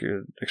don't think,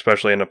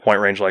 especially in a point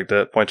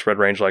spread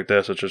range like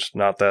this, it's just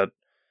not that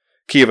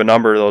key of a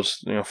number.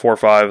 Those 4 or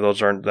 5,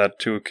 those aren't that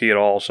too key at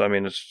all. So I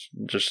mean, it's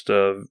just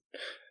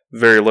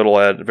very little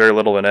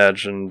of an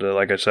edge. And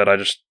like I said, I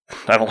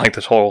don't like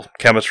this whole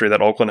chemistry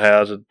that Oakland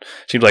has. It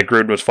seems like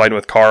Gruden was fighting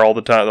with Carr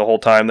the whole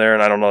time there,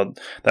 and I don't know,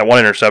 that one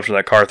interception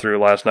that Carr threw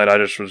last night, I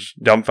just was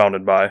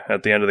dumbfounded by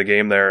at the end of the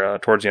game there.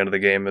 Towards the end of the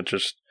game, it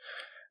just,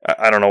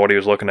 I don't know what he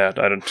was looking at.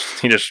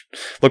 He just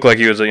looked like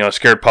he was a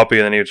scared puppy,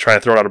 and then he was trying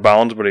to throw it out of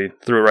bounds, but he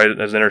threw it right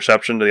as an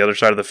interception to the other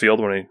side of the field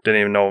when he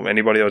didn't even know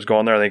anybody that was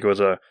going there. I think it was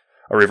a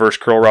reverse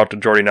curl route to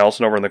Jordy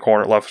Nelson over in the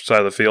corner left side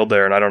of the field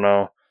there, and I don't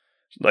know.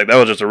 Like, that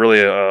was just a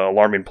really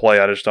alarming play.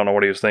 I just don't know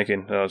what he was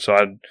thinking. So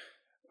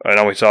I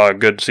know we saw a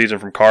good season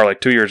from Carr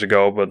like 2 years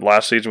ago, but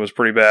last season was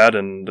pretty bad,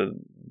 and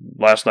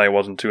last night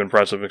wasn't too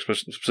impressive,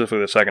 specifically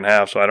the second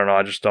half. So I don't know.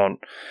 It's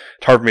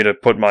hard for me to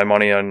put my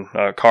money on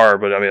Carr,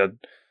 but I mean,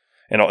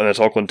 in this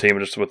Oakland team,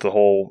 just with the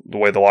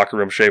way the locker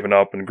room's shaping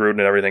up and Gruden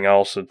and everything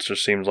else, it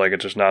just seems like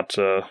it's just not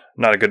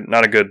a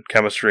good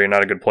chemistry and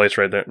not a good place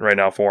right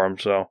now for him.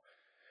 So,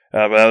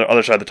 but on the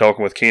other side of the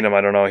token with Keenum,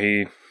 I don't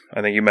know.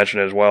 I think you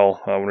mentioned it as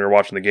well when we were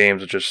watching the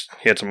games.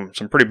 He had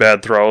some pretty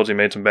bad throws. He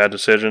made some bad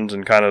decisions,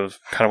 and kind of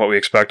what we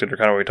expected, or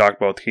kind of what we talked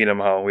about with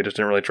Keenum, how we just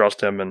didn't really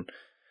trust him. And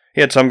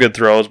he had some good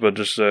throws, but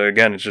just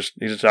again, he's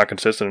just not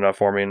consistent enough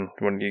for me. And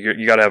when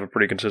you got to have a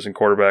pretty consistent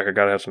quarterback, I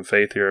got to have some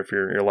faith here if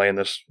you're laying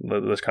this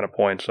kind of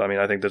points. So, I mean,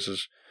 I think this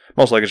is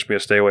most likely should be a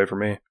stay away for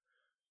me.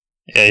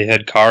 Yeah, you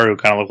had Carr, who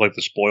kind of looked like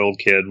the spoiled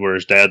kid, where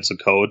his dad's the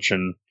coach,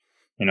 and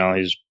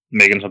he's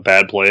making some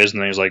bad plays,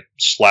 and then he's like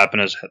slapping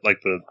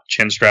the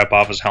chin strap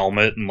off his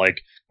helmet and like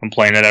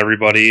complaining at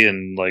everybody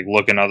and like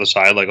looking on the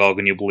side like, oh,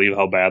 can you believe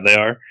how bad they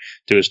are,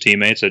 to his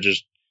teammates. It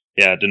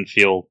didn't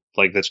feel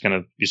like that's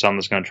going to be something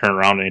that's going to turn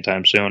around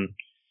anytime soon.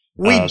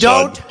 We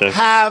don't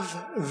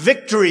have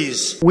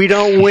victories. We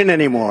don't win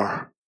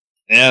anymore.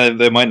 Yeah,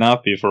 they might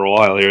not be for a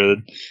while here.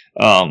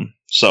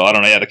 So I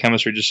don't know. Yeah, the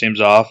chemistry just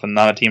seems off, and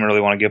not a team I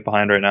really want to get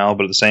behind right now.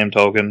 But at the same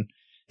token,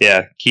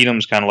 yeah,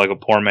 Keenum's kind of like a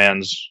poor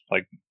man's,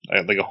 like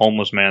a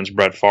homeless man's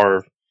Brett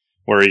Favre,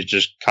 where he's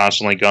just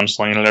constantly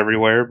gunslinging it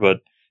everywhere, but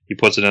he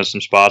puts it in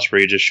some spots where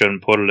he just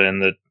shouldn't put it in,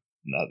 that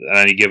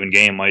any given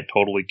game might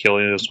totally kill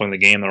you, swing the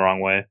game the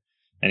wrong way.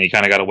 And he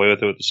kind of got away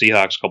with it with the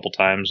Seahawks a couple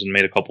times and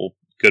made a couple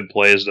good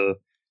plays to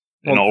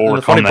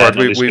overcome that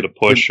and at least get a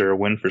push or a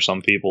win for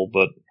some people.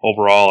 But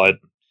overall,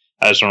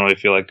 I just don't really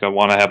feel like I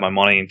want to have my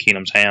money in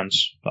Keenum's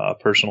hands,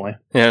 personally.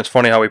 Yeah, it's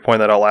funny how we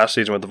pointed that out last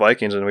season with the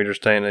Vikings, and we were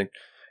just saying,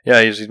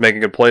 yeah, he's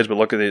making good plays, but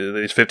look at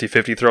these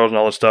 50-50 throws and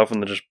all this stuff,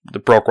 and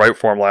it broke right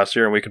for him last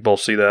year, and we could both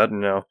see that,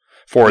 and,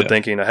 forward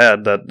thinking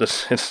ahead, that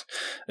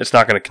it's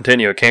not going to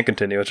continue. It can't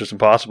continue. It's just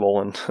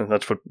impossible, and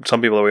that's what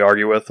some people that we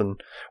argue with,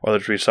 and whether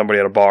it be somebody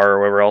at a bar or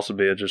wherever else it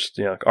be, it just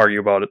argue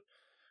about it,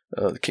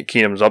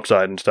 Keenum's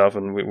upside and stuff,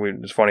 and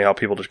it's funny how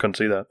people just couldn't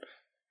see that.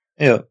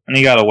 Yeah, and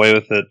he got away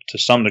with it to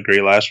some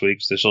degree last week,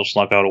 because they still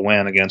snuck out a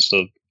win against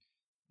a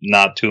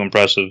not too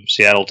impressive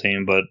Seattle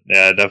team, but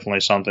yeah,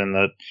 definitely something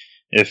that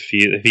if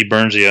he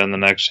burns you in the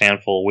next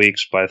handful of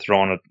weeks by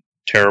throwing a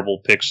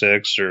terrible pick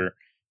six or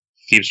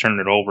keeps turning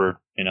it over,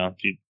 you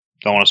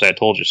don't want to say I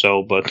told you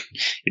so, but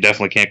you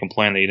definitely can't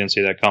complain that you didn't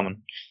see that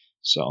coming.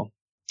 So,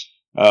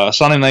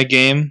 Sunday night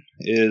game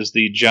is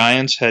the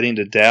Giants heading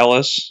to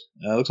Dallas.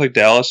 Looks like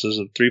Dallas is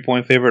a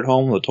 3-point favorite at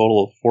home with a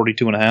total of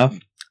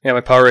 42.5. Yeah,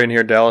 my power rating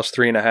here, Dallas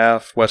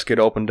 3.5. Westgate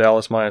open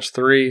Dallas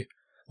 -3.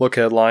 Look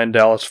ahead line,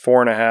 Dallas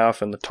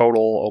 4.5, and the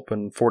total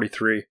open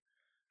 43.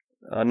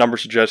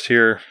 Numbers suggest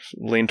here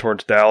lean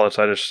towards Dallas.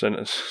 I just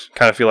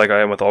kind of feel like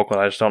I am with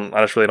Oakland. I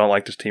just really don't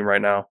like this team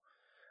right now.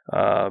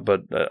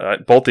 But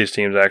both these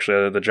teams,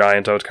 actually, the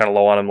Giants, I was kind of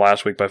low on them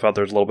last week, but I thought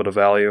there was a little bit of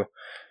value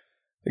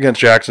against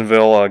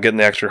Jacksonville, getting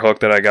the extra hook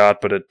that I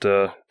got, but it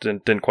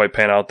didn't quite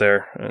pan out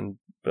there. And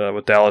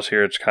with Dallas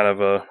here, it's kind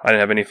of I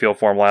didn't have any feel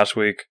for them last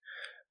week.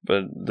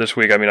 But this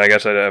week, I mean, I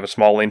guess I have a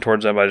small lean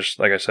towards them. I just,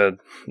 like I said,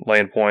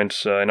 laying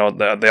points. I know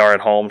that they are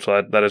at home,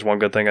 so that is one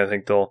good thing. I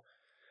think they'll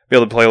be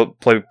able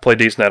to play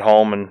decent at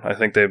home, and I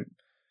think they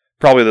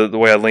probably the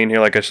way I lean here,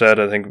 like I said,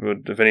 I think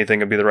if anything,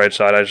 it'd be the right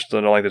side. I just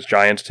don't like this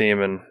Giants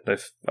team, and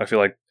I feel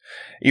like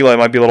Eli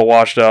might be a little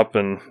washed up,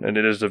 and it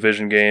is a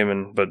division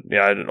game. But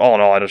yeah, all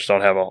in all, I just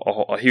don't have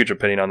a huge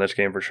opinion on this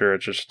game for sure.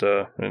 It's just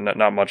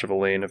not much of a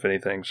lean, if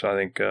anything. So I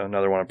think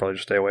another one I'd probably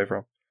just stay away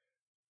from.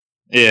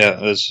 Yeah,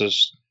 this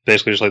is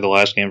basically just like the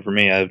last game for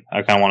me. I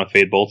kind of want to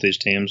fade both these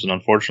teams, and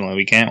unfortunately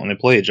we can't when they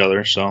play each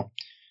other. So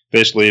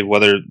basically,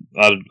 whether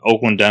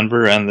Oakland,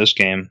 Denver, and this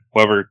game,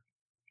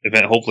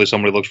 hopefully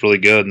somebody looks really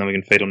good, and then we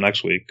can fade them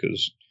next week.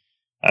 Because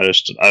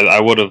I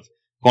would have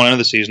going into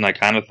the season, I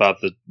kind of thought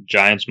the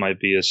Giants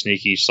might be a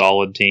sneaky,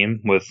 solid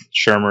team with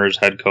Shermer as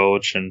head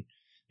coach and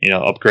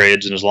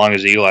upgrades. And as long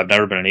as Eli, I've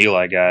never been an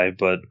Eli guy,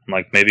 but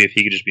like maybe if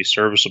he could just be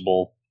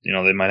serviceable,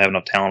 they might have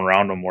enough talent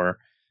around him where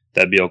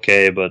that'd be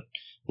okay. But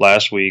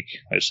last week,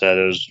 I said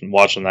I was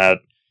watching that,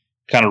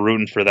 kind of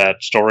rooting for that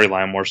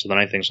storyline more so than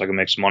anything, so I can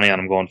make some money on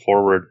him going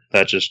forward.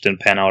 That just didn't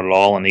pan out at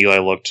all, and Eli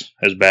looked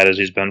as bad as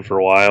he's been for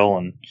a while,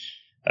 and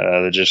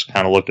they just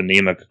kind of looked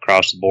anemic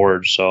across the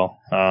board. So,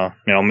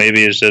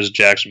 maybe it says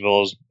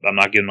Jacksonville is, I'm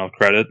not getting enough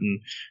credit, and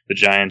the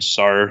Giants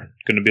are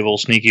going to be a little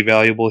sneaky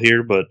valuable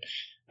here, but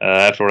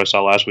after what I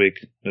saw last week,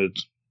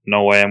 there's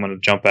no way I'm going to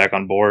jump back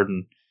on board,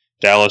 and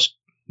Dallas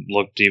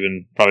looked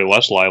even probably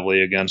less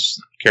lively against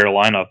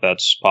Carolina, if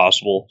that's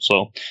possible.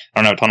 So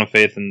I don't have a ton of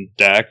faith in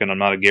Dak, and I'm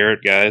not a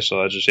Garrett guy,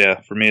 so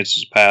for me it's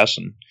just a pass.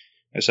 And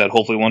like I said,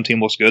 hopefully one team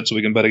looks good so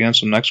we can bet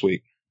against them next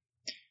week.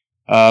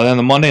 Then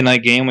the Monday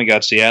night game, we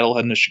got Seattle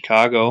heading to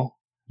Chicago.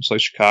 Looks like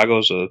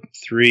Chicago's a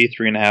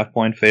 3.5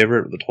 point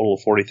favorite with a total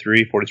of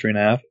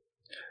 43.5.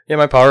 Yeah,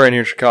 my power right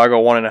here,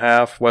 Chicago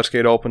 1.5,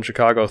 Westgate Open,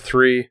 Chicago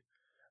 3.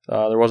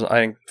 There wasn't,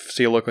 I didn't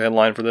see a local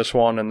headline for this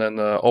one, and then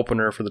the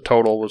opener for the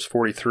total was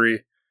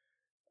 43.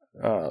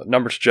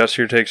 Number suggests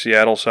here take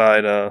Seattle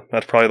side.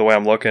 That's probably the way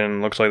I'm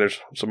looking. Looks like there's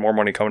some more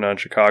money coming out in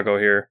Chicago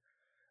here.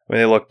 I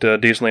mean, they looked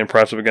decently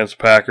impressive against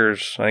the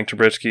Packers. I think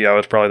Trubisky, I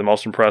was probably the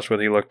most impressed with.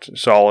 He looked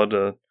solid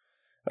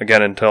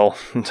again until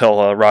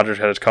Rodgers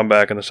had his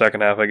comeback in the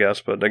second half, I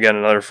guess. But again,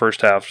 another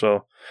first half.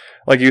 So,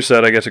 like you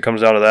said, I guess it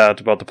comes down to that.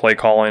 It's about the play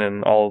calling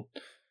and all.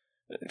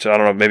 So I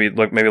don't know. Maybe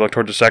look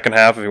towards the second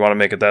half if you want to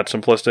make it that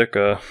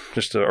simplistic.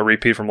 Just a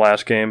repeat from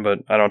last game.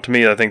 But I don't know. To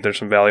me, I think there's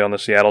some value on the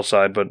Seattle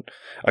side. But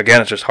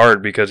again, it's just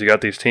hard because you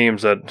got these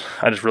teams that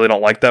I just really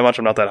don't like that much.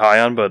 I'm not that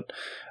high on, but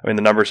I mean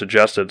the number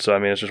suggested. So I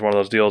mean it's just one of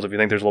those deals. If you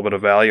think there's a little bit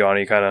of value on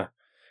it, you kind of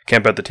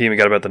can't bet the team. You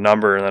got to bet the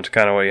number, and that's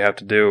kind of what you have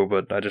to do.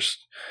 But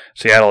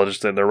Seattle,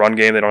 just their run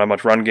game. They don't have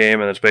much run game,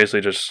 and it's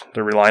basically just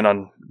they're relying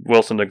on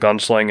Wilson to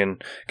gunsling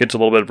and gets a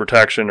little bit of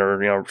protection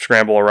or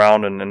scramble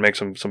around and make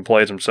some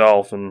plays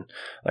himself. And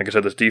like I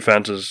said, this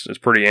defense is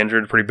pretty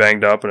injured, pretty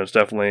banged up, and it's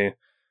definitely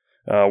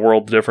a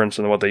world difference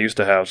than what they used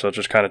to have. So it's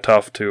just kind of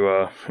tough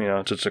to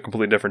it's just a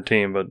completely different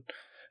team. But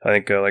I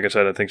think, like I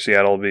said, I think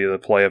Seattle will be the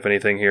play if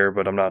anything here.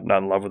 But I'm not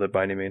in love with it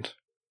by any means.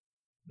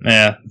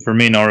 Yeah, for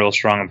me, no real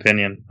strong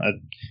opinion.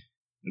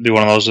 I'd be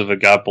one of those if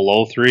it got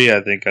below 3,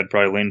 I think I'd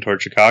probably lean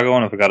towards Chicago,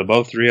 and if it got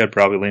above 3, I'd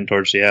probably lean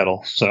towards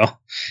Seattle. So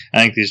I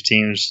think these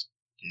teams,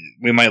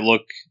 we might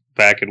look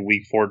back at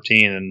week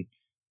 14 and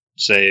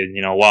say,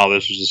 wow,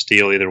 this was a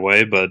steal either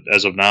way, but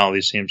as of now,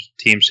 these teams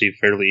seem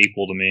fairly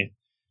equal to me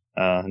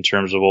in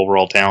terms of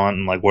overall talent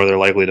and like where they're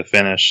likely to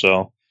finish.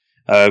 So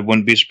I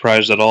wouldn't be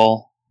surprised at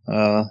all.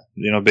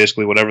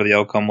 Basically whatever the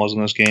outcome was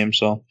in this game.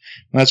 So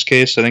in that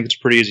case, I think it's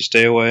pretty easy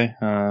stay away.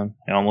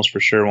 Almost for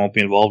sure won't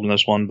be involved in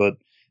this one, but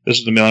this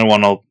is the other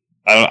one.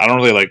 I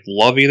don't really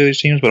love either of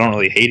these teams, but I don't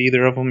really hate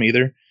either of them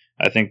either.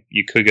 I think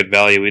you could get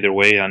value either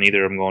way on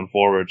either of them going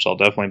forward. So I'll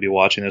definitely be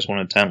watching this one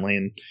intently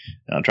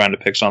and trying to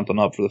pick something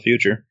up for the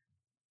future.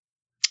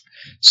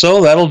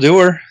 So that'll do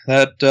her.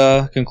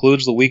 That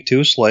concludes the week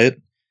 2 slate.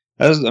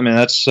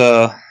 It's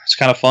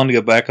kind of fun to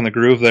get back in the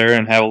groove there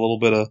and have a little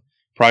bit of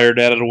prior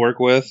data to work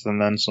with, and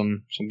then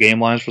some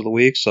game lines for the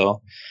week.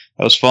 So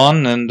that was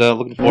fun, and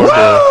looking forward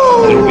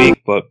to another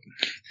week. But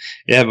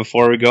yeah,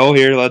 before we go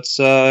here, let's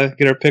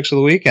get our picks of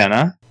the weekend,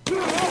 huh?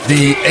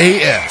 The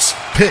AS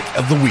pick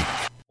of the week.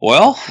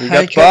 Well,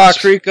 I kept the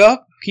streak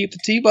up, keep the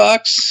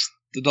T-box.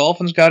 The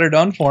Dolphins got her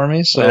done for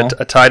me. So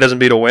a tie doesn't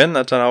beat a win.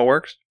 That's not how it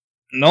works.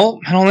 No,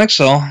 I don't think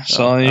so.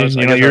 So I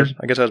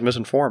guess I was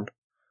misinformed.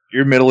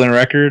 Your middle and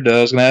record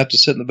is going to have to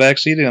sit in the back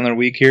seat another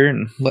week here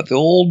and let the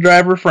old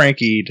driver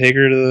Frankie take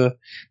her to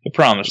the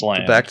promised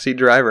land. The backseat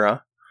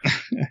driver,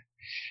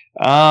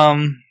 huh?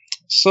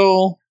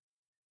 So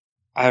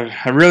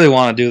I really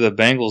want to do the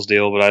Bengals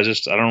deal, but I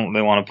don't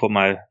really want to put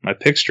my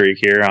pick streak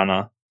here on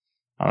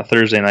a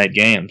Thursday night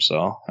game.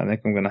 So I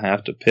think I'm going to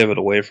have to pivot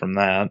away from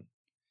that.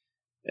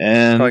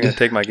 And I'm probably going to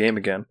take my game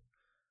again.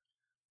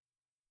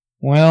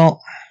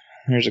 Well,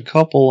 there's a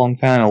couple I'm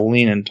kind of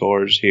leaning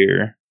towards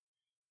here.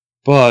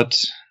 But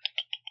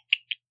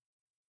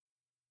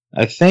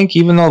I think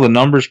even though the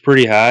number's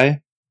pretty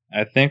high,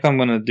 I think I'm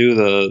going to do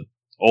the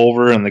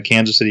over in the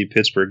Kansas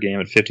City-Pittsburgh game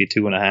at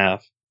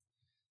 52.5.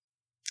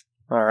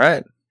 All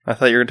right. I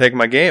thought you were going to take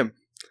my game.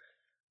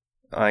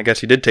 I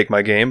guess you did take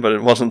my game, but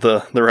it wasn't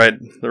the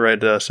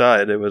right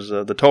side. It was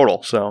the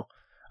total. So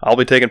I'll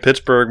be taking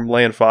Pittsburgh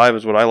laying 5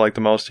 is what I like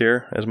the most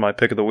here as my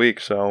pick of the week.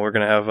 So we're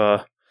going to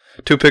have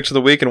 2 picks of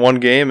the week in one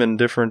game and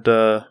different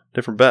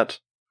bets.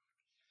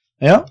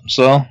 Yeah,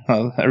 so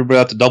everybody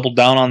have to double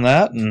down on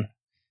that, and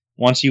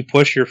once you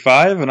push your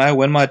 5 and I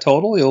win my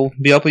total, you'll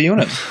be up a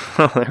unit.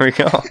 There we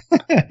go.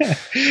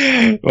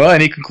 Well,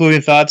 any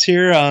concluding thoughts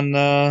here on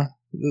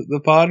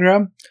the pod,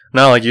 Rob?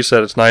 No, like you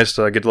said, it's nice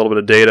to get a little bit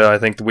of data. I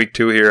think the week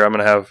 2 here,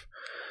 I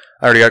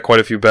already got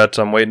quite a few bets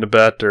I'm waiting to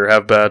bet or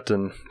have bet,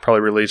 and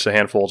probably release a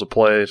handful as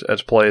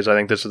plays. I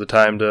think this is the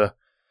time to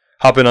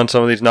hop in on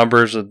some of these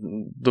numbers.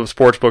 The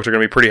sports books are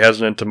going to be pretty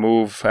hesitant to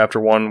move after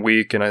 1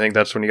 week, and I think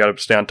that's when you got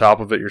to stay on top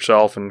of it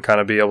yourself and kind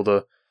of be able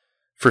to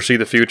foresee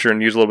the future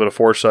and use a little bit of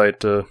foresight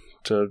to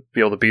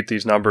be able to beat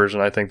these numbers.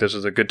 And I think this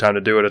is a good time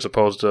to do it as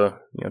opposed to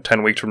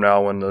 10 weeks from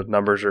now when the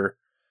numbers are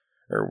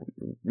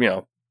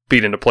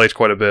beat into place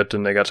quite a bit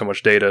and they got so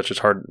much data. It's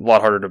just a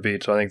lot harder to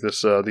beat. So I think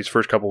these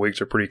first couple weeks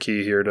are pretty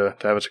key here to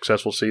have a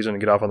successful season and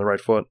get off on the right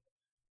foot.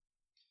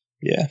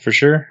 Yeah, for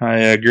sure. I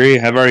agree.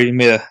 I've already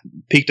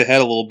peeked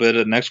ahead a little bit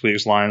at next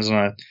week's lines,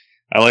 and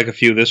I like a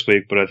few this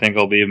week, but I think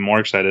I'll be even more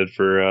excited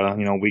for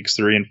weeks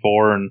 3 and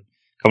 4 and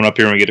coming up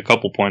here when we get a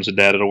couple points of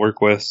data to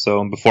work with.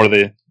 So before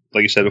the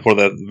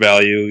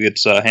value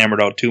gets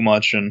hammered out too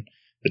much and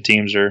the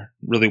teams are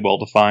really well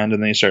defined,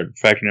 and then you start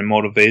factoring in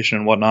motivation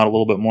and whatnot a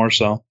little bit more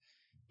so.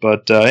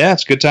 But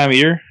it's a good time of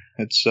year.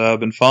 It's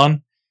been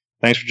fun.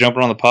 Thanks for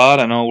jumping on the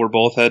pod. I know we're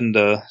both heading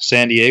to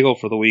San Diego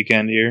for the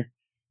weekend here,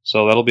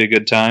 so that'll be a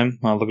good time.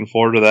 I'm looking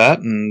forward to that,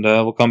 and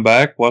we'll come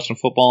back, watch some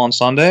football on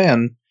Sunday,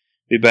 and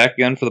be back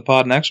again for the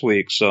pod next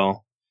week.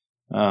 So,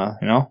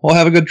 we'll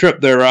have a good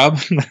trip there, Rob.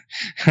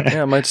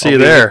 Yeah, I might see you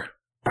there.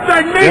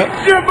 Yep.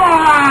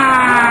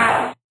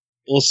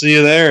 We'll see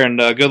you there, and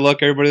good luck,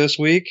 everybody, this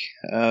week.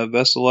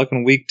 Best of luck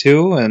in week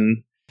 2,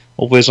 and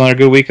hopefully it's another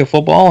good week of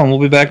football, and we'll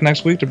be back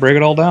next week to break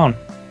it all down.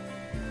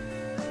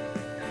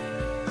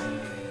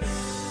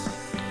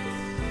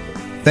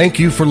 Thank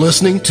you for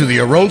listening to the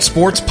Aron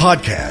Sports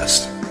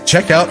Podcast.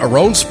 Check out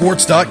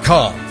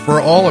aronsports.com for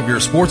all of your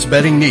sports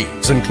betting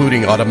needs,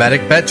 including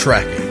automatic bet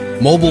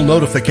tracking, mobile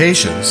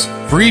notifications,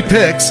 free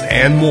picks,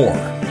 and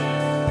more.